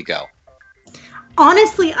she's going to go?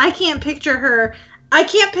 Honestly, I can't picture her. I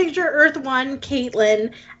can't picture Earth 1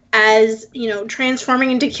 Caitlin as,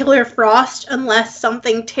 transforming into Killer Frost unless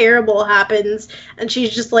something terrible happens and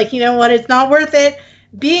she's just like, you know what, it's not worth it.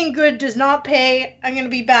 Being good does not pay. I'm going to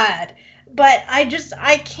be bad. But I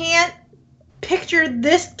can't picture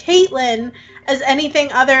this Caitlin as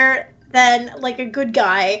anything other than, like, a good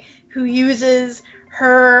guy who uses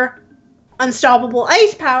her unstoppable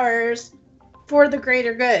ice powers for the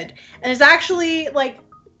greater good. And it's actually, like,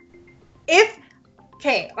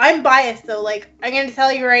 okay, I'm biased, though. Like, I'm going to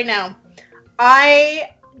tell you right now.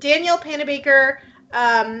 Danielle Panabaker,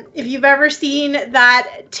 if you've ever seen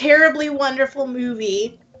that terribly wonderful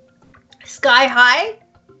movie, Sky High,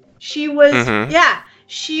 she was,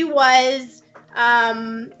 she was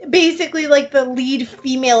basically, like, the lead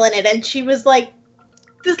female in it. And she was, like,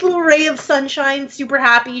 this little ray of sunshine, super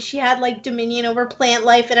happy. She had, like, dominion over plant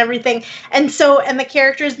life and everything. And the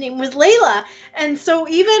character's name was Layla. And so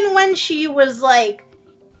even when she was, like,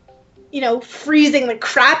 freezing the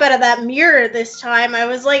crap out of that mirror this time, I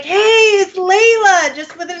was like, hey, it's Layla,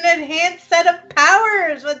 just with an enhanced set of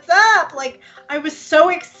powers. What's up? Like, I was so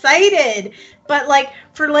excited, but, like,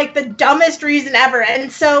 for, like, the dumbest reason ever.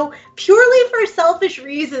 And so, purely for selfish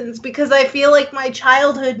reasons, because I feel like my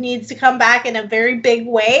childhood needs to come back in a very big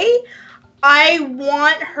way, I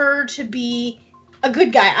want her to be a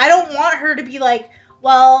good guy. I don't want her to be, like,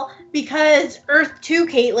 well, because Earth 2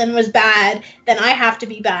 Caitlyn was bad, then I have to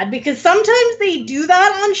be bad. Because sometimes they do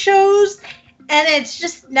that on shows, and it's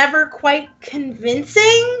just never quite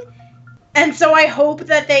convincing. And so I hope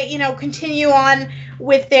that they, continue on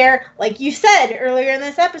with their, like you said earlier in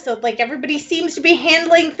this episode, like everybody seems to be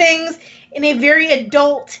handling things in a very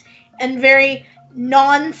adult and very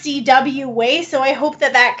non-CW way. So I hope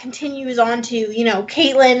that continues on to,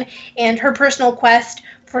 Caitlyn and her personal quest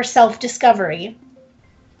for self-discovery.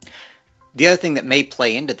 The other thing that may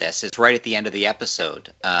play into this is right at the end of the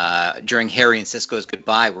episode, during Harry and Cisco's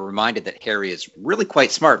goodbye, we're reminded that Harry is really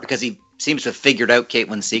quite smart because he seems to have figured out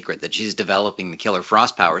Caitlyn's secret, that she's developing the Killer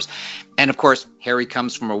Frost powers. And of course, Harry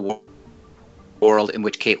comes from a world in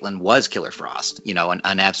which Caitlyn was Killer Frost,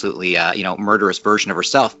 an absolutely, murderous version of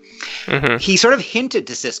herself. Mm-hmm. He sort of hinted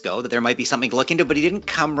to Cisco that there might be something to look into, but he didn't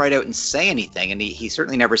come right out and say anything. And he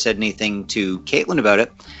certainly never said anything to Caitlyn about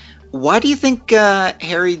it. Why do you think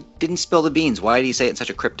Harry didn't spill the beans? Why did he say it in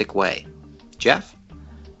such a cryptic way? Jeff?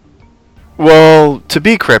 Well, to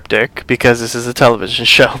be cryptic, because this is a television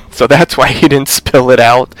show, so that's why he didn't spill it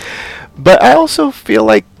out. But I also feel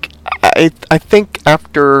like, I think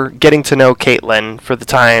after getting to know Caitlyn for the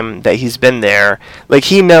time that he's been there, like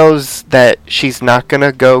he knows that she's not going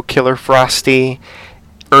to go Killer Frosty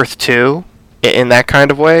Earth 2 in that kind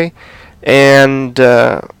of way. And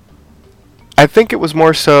I think it was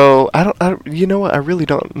more so, you know what, I really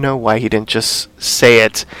don't know why he didn't just say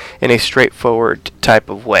it in a straightforward type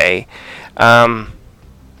of way.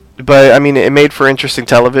 But I mean, it made for interesting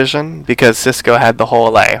television because Cisco had the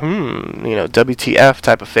whole WTF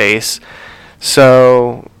type of face.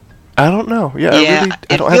 So I don't know. I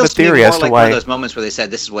don't have a theory as to why. One of those moments where they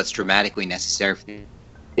said this is what's dramatically necessary for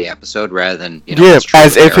the episode, rather than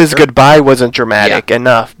as if his goodbye wasn't dramatic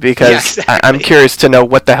enough. Because exactly. I'm curious to know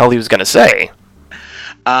what the hell he was going to say.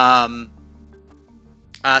 So,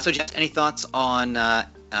 Jeff, any thoughts on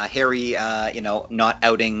Harry, not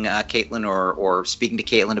outing Caitlyn or speaking to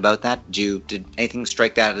Caitlyn about that? Did anything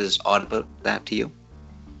strike that as odd about that to you?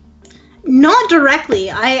 Not directly.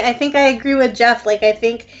 I think I agree with Jeff. Like, I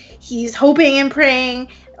think he's hoping and praying.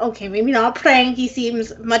 Okay, maybe not praying. He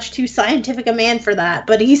seems much too scientific a man for that.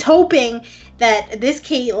 But he's hoping that this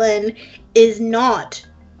Caitlyn is not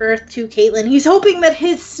Earth 2 Caitlyn. He's hoping that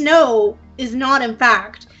his Snow is not, in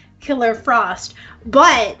fact, Killer Frost.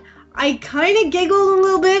 But I kind of giggled a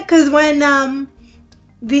little bit because when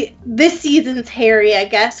this season's Harry, I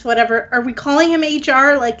guess, whatever, are we calling him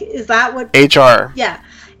HR? Like, is that what? HR. Yeah.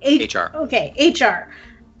 HR. Okay, HR.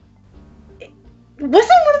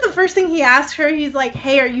 Wasn't one of the first thing he asked her, he's like,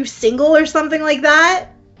 hey, are you single or something like that?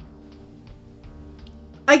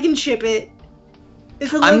 I can ship it.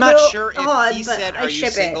 I'm not sure if he said, are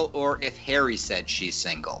you single, or if Harry said she's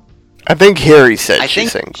single. I think Harry said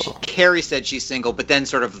she's single. Harry said she's single, but then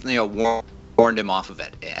sort of, warned him off of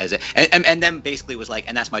it. And then basically was like,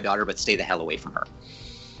 and that's my daughter, but stay the hell away from her.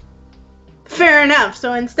 Fair enough.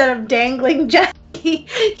 So instead of dangling Jeff, he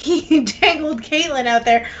dangled Caitlyn out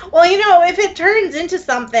there. Well, if it turns into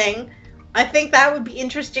something, I think that would be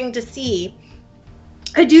interesting to see.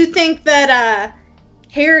 I do think that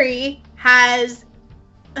Harry has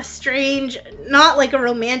a strange, not like a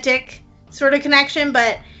romantic sort of connection,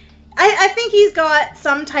 but I think he's got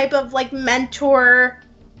some type of like mentor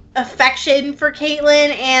affection for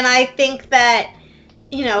Caitlyn, and I think that,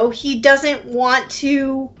 he doesn't want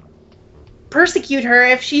to persecute her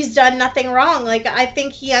if she's done nothing wrong. Like, I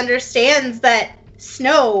think he understands that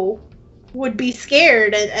Snow would be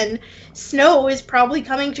scared, and Snow is probably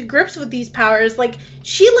coming to grips with these powers. Like,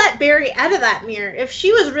 she let Barry out of that mirror. If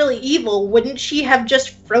she was really evil, wouldn't she have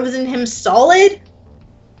just frozen him solid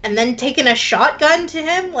and then taken a shotgun to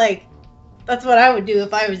him? Like, that's what I would do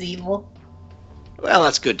if I was evil. Well,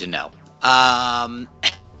 that's good to know.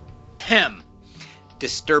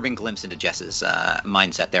 Disturbing glimpse into Jess's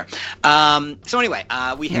mindset there. So anyway,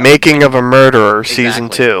 we have Making of a Murderer, Season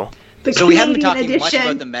 2. So we haven't been talking much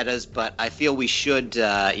about the metas, but I feel we should,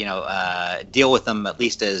 deal with them at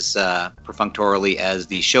least as perfunctorily as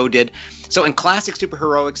the show did. So in classic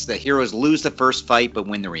superheroics, the heroes lose the first fight but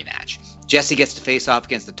win the rematch. Jessie gets to face off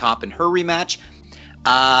against the Top in her rematch.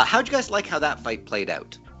 How'd you guys like how that fight played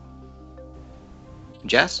out?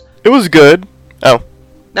 Jess? It was good. Oh.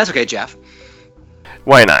 That's okay, Jeff.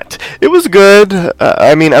 Why not? It was good.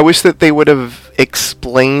 I mean, I wish that they would have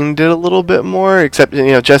explained it a little bit more, except,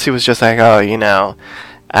 Jessie was just like, oh,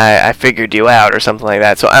 I figured you out or something like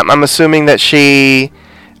that. So I'm assuming that she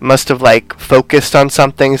must have, focused on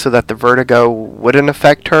something so that the vertigo wouldn't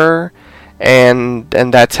affect her, and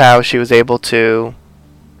that's how she was able to,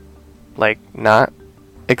 not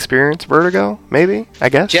experience vertigo, maybe, I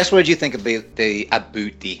guess. Jess, what did you think about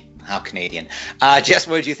how Canadian? Jess,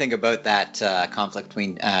 what did you think about that conflict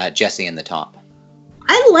between Jesse and the Top?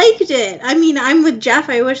 I liked it. I mean, I'm with Jeff.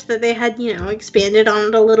 I wish that they had, expanded on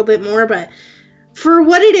it a little bit more, but for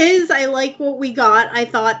what it is, I like what we got. I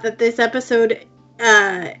thought that this episode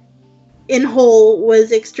in whole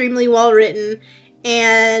was extremely well written,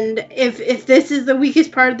 and if this is the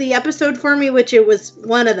weakest part of the episode for me, which it was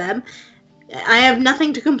one of them, I have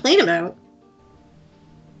nothing to complain about.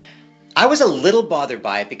 I was a little bothered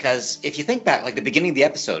by it because if you think back, like the beginning of the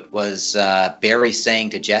episode was Barry saying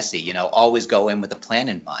to Jesse, always go in with a plan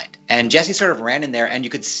in mind. And Jesse sort of ran in there, and you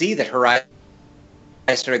could see that her eyes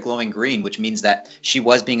started glowing green, which means that she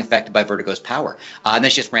was being affected by Vertigo's power. And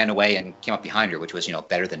then she just ran away and came up behind her, which was,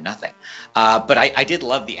 better than nothing. But I did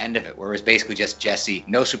love the end of it, where it was basically just Jesse,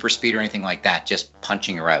 no super speed or anything like that, just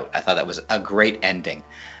punching her out. I thought that was a great ending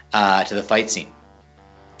to the fight scene.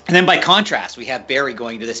 And then by contrast, we have Barry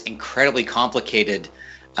going to this incredibly complicated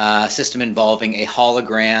system involving a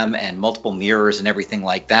hologram and multiple mirrors and everything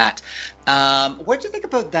like that. What did you think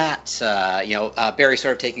about that? Barry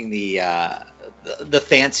sort of taking the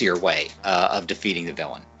fancier way of defeating the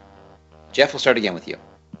villain. Jeff, we'll start again with you.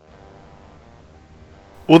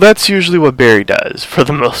 Well, that's usually what Barry does for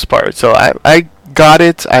the most part. So I got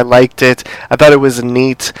it. I liked it. I thought it was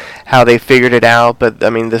neat how they figured it out. But I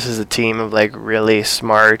mean, this is a team of like really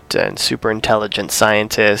smart and super intelligent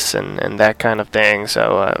scientists and that kind of thing.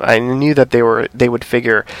 So I knew that they would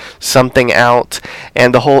figure something out.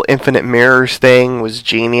 And the whole infinite mirrors thing was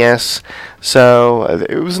genius. So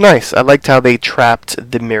it was nice. I liked how they trapped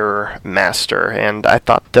the Mirror Master, and I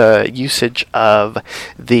thought the usage of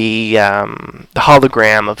the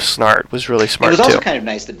hologram of Snart was really smart too. It was also kind of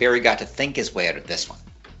nice that Barry got to think his way out of this one,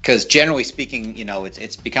 because generally speaking,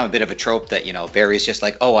 it's become a bit of a trope that Barry's just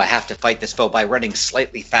like, oh, I have to fight this foe by running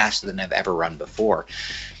slightly faster than I've ever run before.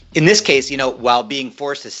 In this case, while being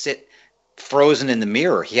forced to sit frozen in the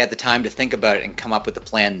mirror, he had the time to think about it and come up with a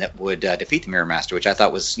plan that would defeat the Mirror Master, which I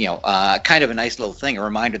thought was, kind of a nice little thing, a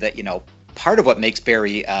reminder that, part of what makes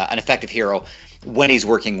Barry an effective hero when he's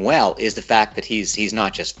working well is the fact that he's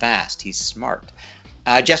not just fast, he's smart.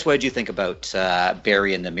 Jess, what did you think about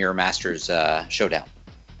Barry and the Mirror Master's showdown?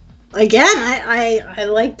 Again, I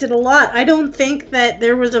liked it a lot. I don't think that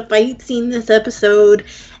there was a fight scene this episode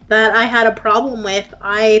that I had a problem with.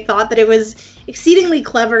 I thought that it was exceedingly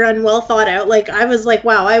clever and well thought out. Like, I was like,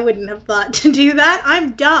 wow, I wouldn't have thought to do that.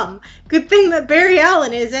 I'm dumb. Good thing that Barry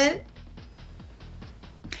Allen isn't.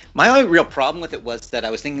 My only real problem with it was that I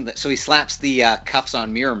was thinking that, so he slaps the cuffs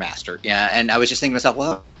on Mirror Master. Yeah, and I was just thinking to myself,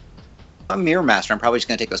 well, I'm Mirror Master. I'm probably just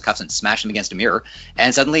going to take those cuffs and smash them against a mirror,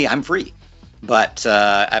 and suddenly I'm free. But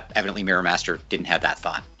evidently Mirror Master didn't have that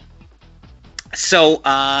thought. So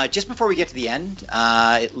just before we get to the end,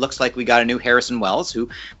 it looks like we got a new Harrison Wells, who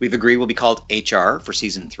we've agreed will be called HR for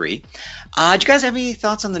season 3. Do you guys have any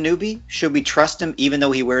thoughts on the newbie? Should we trust him even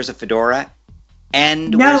though he wears a fedora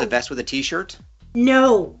and wears a vest with a t-shirt?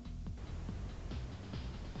 No.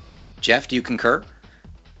 Jeff, do you concur?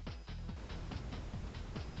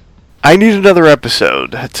 I need another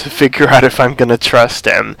episode to figure out if I'm going to trust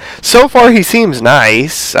him. So far, he seems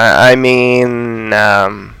nice. I mean,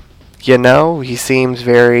 he seems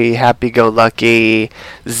very happy-go-lucky,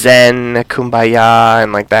 zen, kumbaya,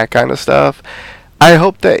 and like that kind of stuff. I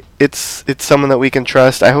hope that it's someone that we can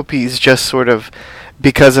trust. I hope he's just sort of,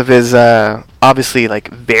 because of his obviously like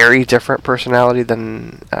very different personality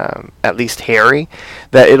than at least Harry,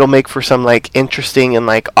 that it'll make for some like interesting and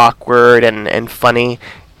like awkward and funny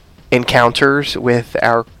encounters with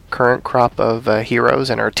our current crop of heroes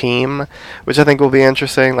and our team, which I think will be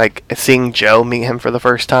interesting. Like seeing Joe meet him for the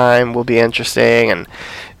first time will be interesting, and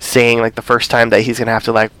seeing like the first time that he's gonna have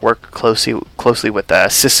to like work closely with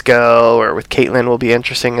Cisco or with Caitlin will be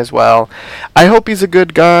interesting as well. I hope he's a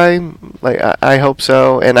good guy. Like I hope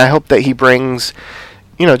so, and I hope that he brings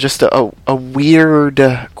just a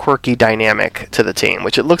weird, quirky dynamic to the team,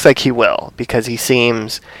 which it looks like he will, because he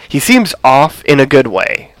seems off in a good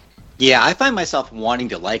way. Yeah, I find myself wanting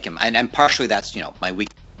to like him, and partially that's my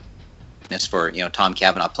weakness for Tom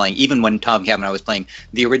Cavanaugh playing. Even when Tom Cavanaugh was playing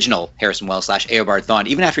the original Harrison Wells / Eobard Thawne,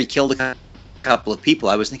 even after he killed a couple of people,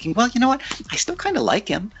 I was thinking, well, you know what? I still kind of like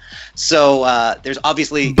him. So there's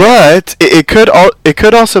obviously, but it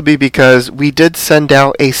could also be because we did send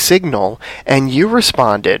out a signal, and you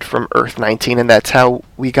responded from Earth 19, and that's how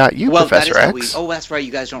we got you, well, Professor that is X. That's right.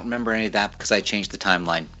 You guys don't remember any of that because I changed the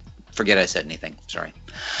timeline. Forget I said anything. Sorry.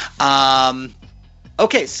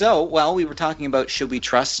 Okay, so, well, we were talking about should we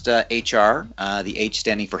trust HR, the H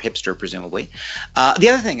standing for hipster, presumably. The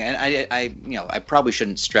other thing, and I probably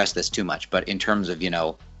shouldn't stress this too much, but in terms of,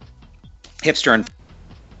 hipster and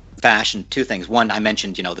fashion, two things. One, I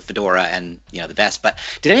mentioned, the fedora and, the vest, but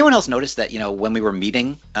did anyone else notice that, when we were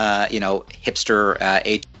meeting, hipster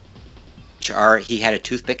HR, he had a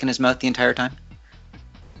toothpick in his mouth the entire time?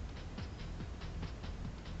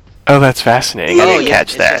 Oh, that's fascinating. I didn't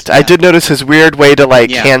catch that. Just, I did notice his weird way to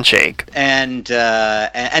handshake. And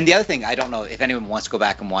the other thing, I don't know if anyone wants to go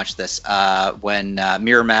back and watch this. When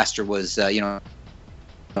Mirror Master was,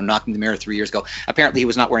 knocking the mirror 3 years ago, apparently he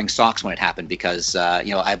was not wearing socks when it happened because,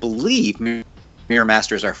 I believe Mirror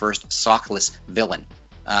Master is our first sockless villain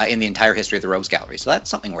in the entire history of the Rogues Gallery. So that's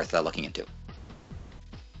something worth looking into.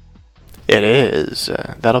 It is.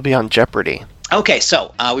 That'll be on Jeopardy. Okay,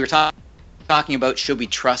 so we were talking about should we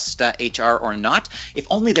trust HR or not. If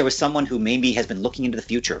only there was someone who maybe has been looking into the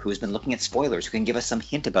future, who's been looking at spoilers, who can give us some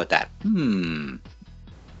hint about that.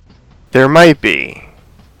 There might be,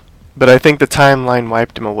 but I think the timeline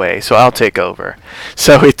wiped him away, so I'll take over.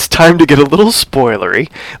 So it's time to get a little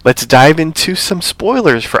spoilery. Let's dive into some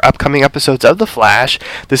spoilers for upcoming episodes of The Flash.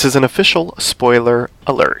 This is an official spoiler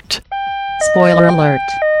alert. Spoiler alert.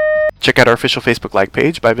 Check out our official Facebook like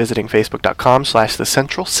page by visiting facebook.com/The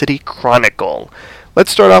Central City Chronicle. Let's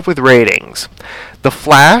start off with ratings. The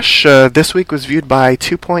Flash this week was viewed by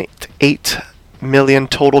 2.8 million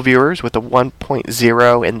total viewers with a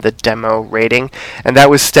 1.0 in the demo rating, and that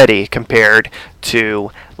was steady compared to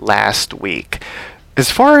last week. As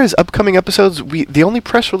far as upcoming episodes, the only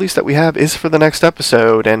press release that we have is for the next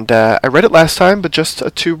episode, and I read it last time, but just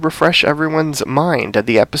to refresh everyone's mind,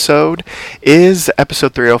 the episode is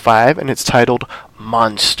episode 305, and it's titled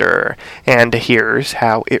Monster, and here's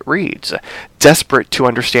how it reads. Desperate to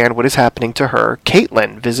understand what is happening to her,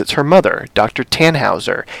 Caitlin visits her mother, Dr.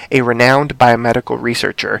 Tannhauser, a renowned biomedical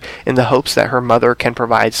researcher, in the hopes that her mother can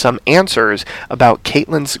provide some answers about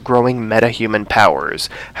Caitlin's growing metahuman powers.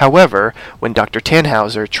 However, when Dr.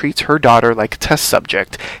 Tannhauser treats her daughter like a test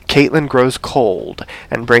subject, Caitlin grows cold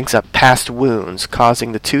and brings up past wounds,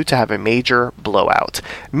 causing the two to have a major blowout.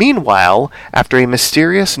 Meanwhile, after a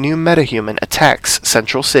mysterious new metahuman attacks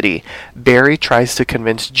Central City, Barry tries to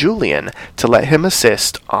convince Julian to let him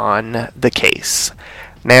assist on the case.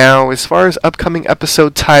 Now, as far as upcoming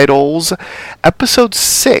episode titles, episode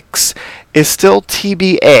 6 is still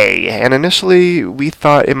TBA, and initially we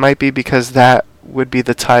thought it might be because that would be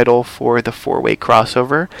the title for the 4-way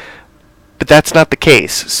crossover, but that's not the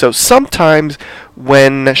case. So sometimes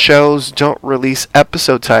when shows don't release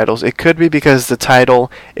episode titles, it could be because the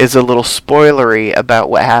title is a little spoilery about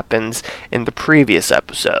what happens in the previous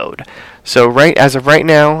episode. So as of right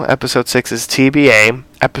now, episode 6 is TBA,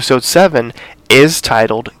 episode 7 is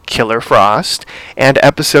titled Killer Frost, and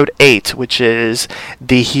episode 8, which is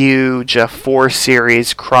the huge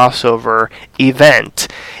 4-series crossover event,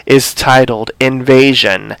 is titled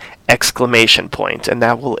Invasion! And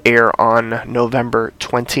that will air on November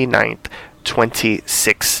 29th,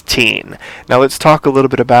 2016. Now let's talk a little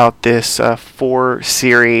bit about this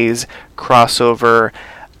 4-series crossover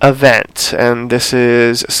event, and this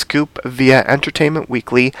is scoop via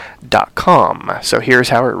entertainmentweekly.com. So here's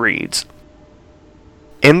how it reads.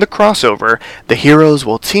 In the crossover, the heroes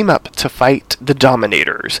will team up to fight the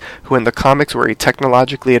Dominators, who in the comics were a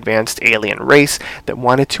technologically advanced alien race that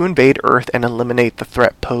wanted to invade Earth and eliminate the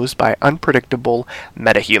threat posed by unpredictable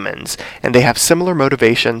metahumans, and they have similar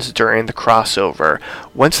motivations during the crossover.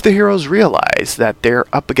 Once the heroes realize that they're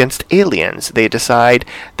up against aliens, they decide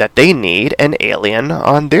that they need an alien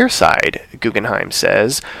on their side, Guggenheim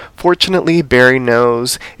says. Fortunately, Barry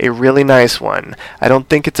knows a really nice one. I don't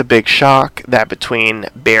think it's a big shock that between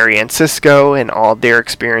Barry and Cisco and all their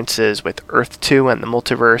experiences with Earth 2 and the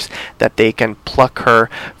multiverse, that they can pluck her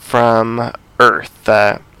from Earth.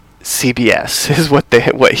 CBS is what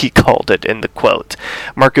he called it in the quote.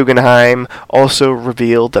 Mark Guggenheim also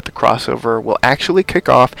revealed that the crossover will actually kick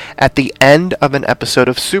off at the end of an episode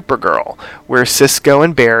of Supergirl, where Cisco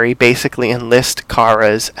and Barry basically enlist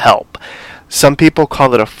Kara's help. Some people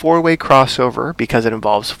call it a 4-way crossover because it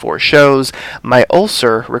involves 4 shows. My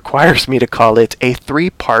ulcer requires me to call it a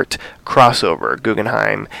 3-part crossover,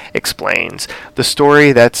 Guggenheim explains. The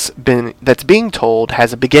story that's being told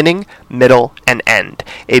has a beginning, middle, and end.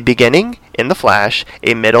 A beginning in The Flash,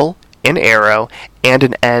 a middle in Arrow, and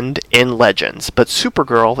an end in Legends. But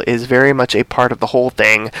Supergirl is very much a part of the whole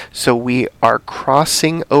thing, so we are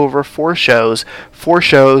crossing over 4 shows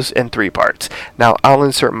in 3 parts. Now, I'll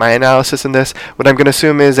insert my analysis in this. What I'm going to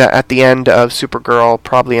assume is that at the end of Supergirl,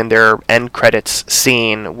 probably in their end credits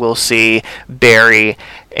scene, we'll see Barry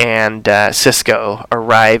and Cisco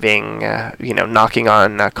arriving, knocking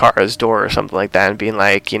on Kara's door or something like that and being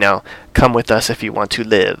like, come with us if you want to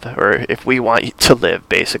live, or if we want you to live,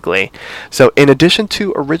 basically. So in addition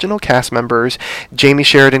to original cast members, Jamie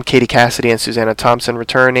Sheridan, Katie Cassidy, and Susanna Thompson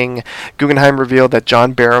returning, Guggenheim revealed that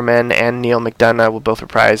John Barrowman and Neil McDonough will both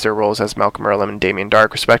reprise their roles as Malcolm Earl and Damien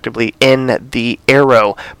Dark, respectively, in the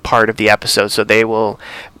Arrow part of the episode. So they will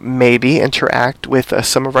maybe interact with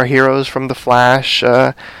some of our heroes from The Flash,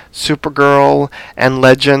 Supergirl, and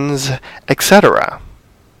Legends, etc.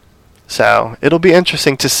 So it'll be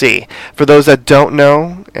interesting to see. For those that don't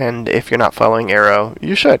know, and if you're not following Arrow,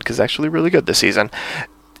 you should, because it's actually really good this season.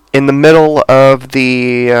 In the middle of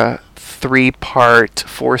the 3-part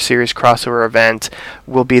 4-series crossover event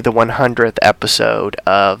will be the 100th episode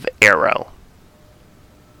of Arrow.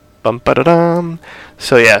 Bum-ba-da-dum.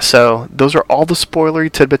 So those are all the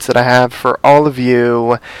spoilery tidbits that I have for all of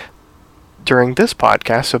you during this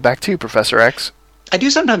podcast. So back to you, Professor X. I do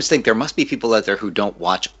sometimes think there must be people out there who don't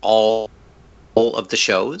watch all of the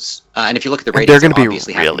shows. And if you look at the ratings, they're going to be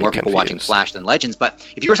obviously really have more people confused. watching Flash than Legends. But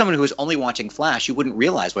if you were someone who was only watching Flash, you wouldn't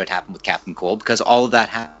realize what had happened with Captain Cold, because all of that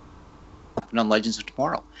happened on Legends of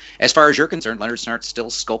Tomorrow. As far as you're concerned, Leonard Snart's still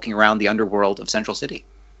skulking around the underworld of Central City.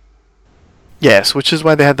 Yes, which is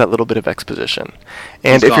why they had that little bit of exposition.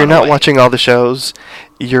 And He's if you're gone not away. watching all the shows,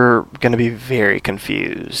 you're going to be very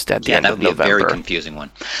confused at the end of that would be a November. very confusing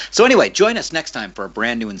one. So anyway, join us next time for a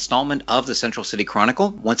brand new installment of the Central City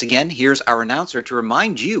Chronicle. Once again, here's our announcer to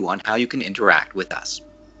remind you on how you can interact with us.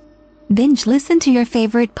 Binge listen to your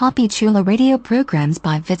favorite Poppy Chula Radio programs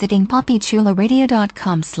by visiting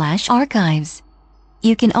poppychularadio.com/archives.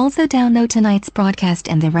 You can also download tonight's broadcast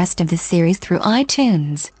and the rest of the series through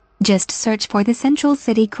iTunes. Just search for the Central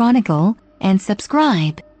City Chronicle and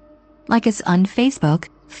subscribe. Like us on Facebook,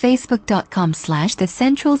 facebook.com/The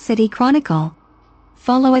Central City Chronicle.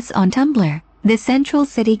 Follow us on Tumblr,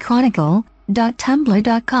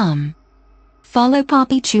 thecentralcitychronicle.tumblr.com. Follow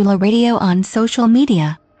Poppy Chula Radio on social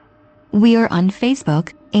media. We are on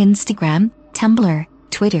Facebook, Instagram, Tumblr,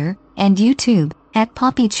 Twitter, and YouTube at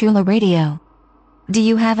Poppy Chula Radio. Do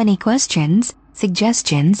you have any questions,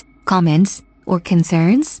 suggestions, comments, or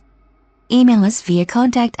concerns? Email us via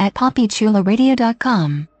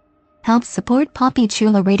contact@poppychularadio.com. Help support Poppy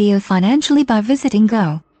Chula Radio financially by visiting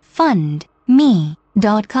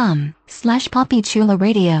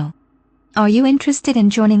gofundme.com/poppychularadio. Are you interested in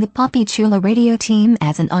joining the Poppy Chula Radio team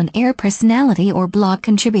as an on-air personality or blog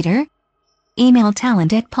contributor? Email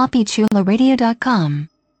talent@poppychularadio.com.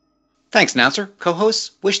 Thanks, announcer.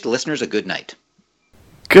 Co-hosts, wish the listeners a good night.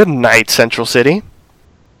 Good night, Central City.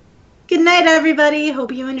 Good night, everybody.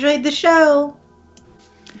 Hope you enjoyed the show.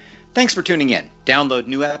 Thanks for tuning in. Download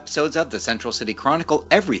new episodes of the Central City Chronicle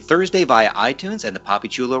every Thursday via iTunes and the Poppy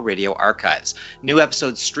Chula Radio archives. New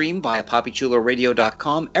episodes streamed via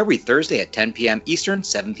poppychularadio.com every Thursday at 10 p.m. Eastern,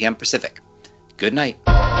 7 p.m. Pacific. Good night.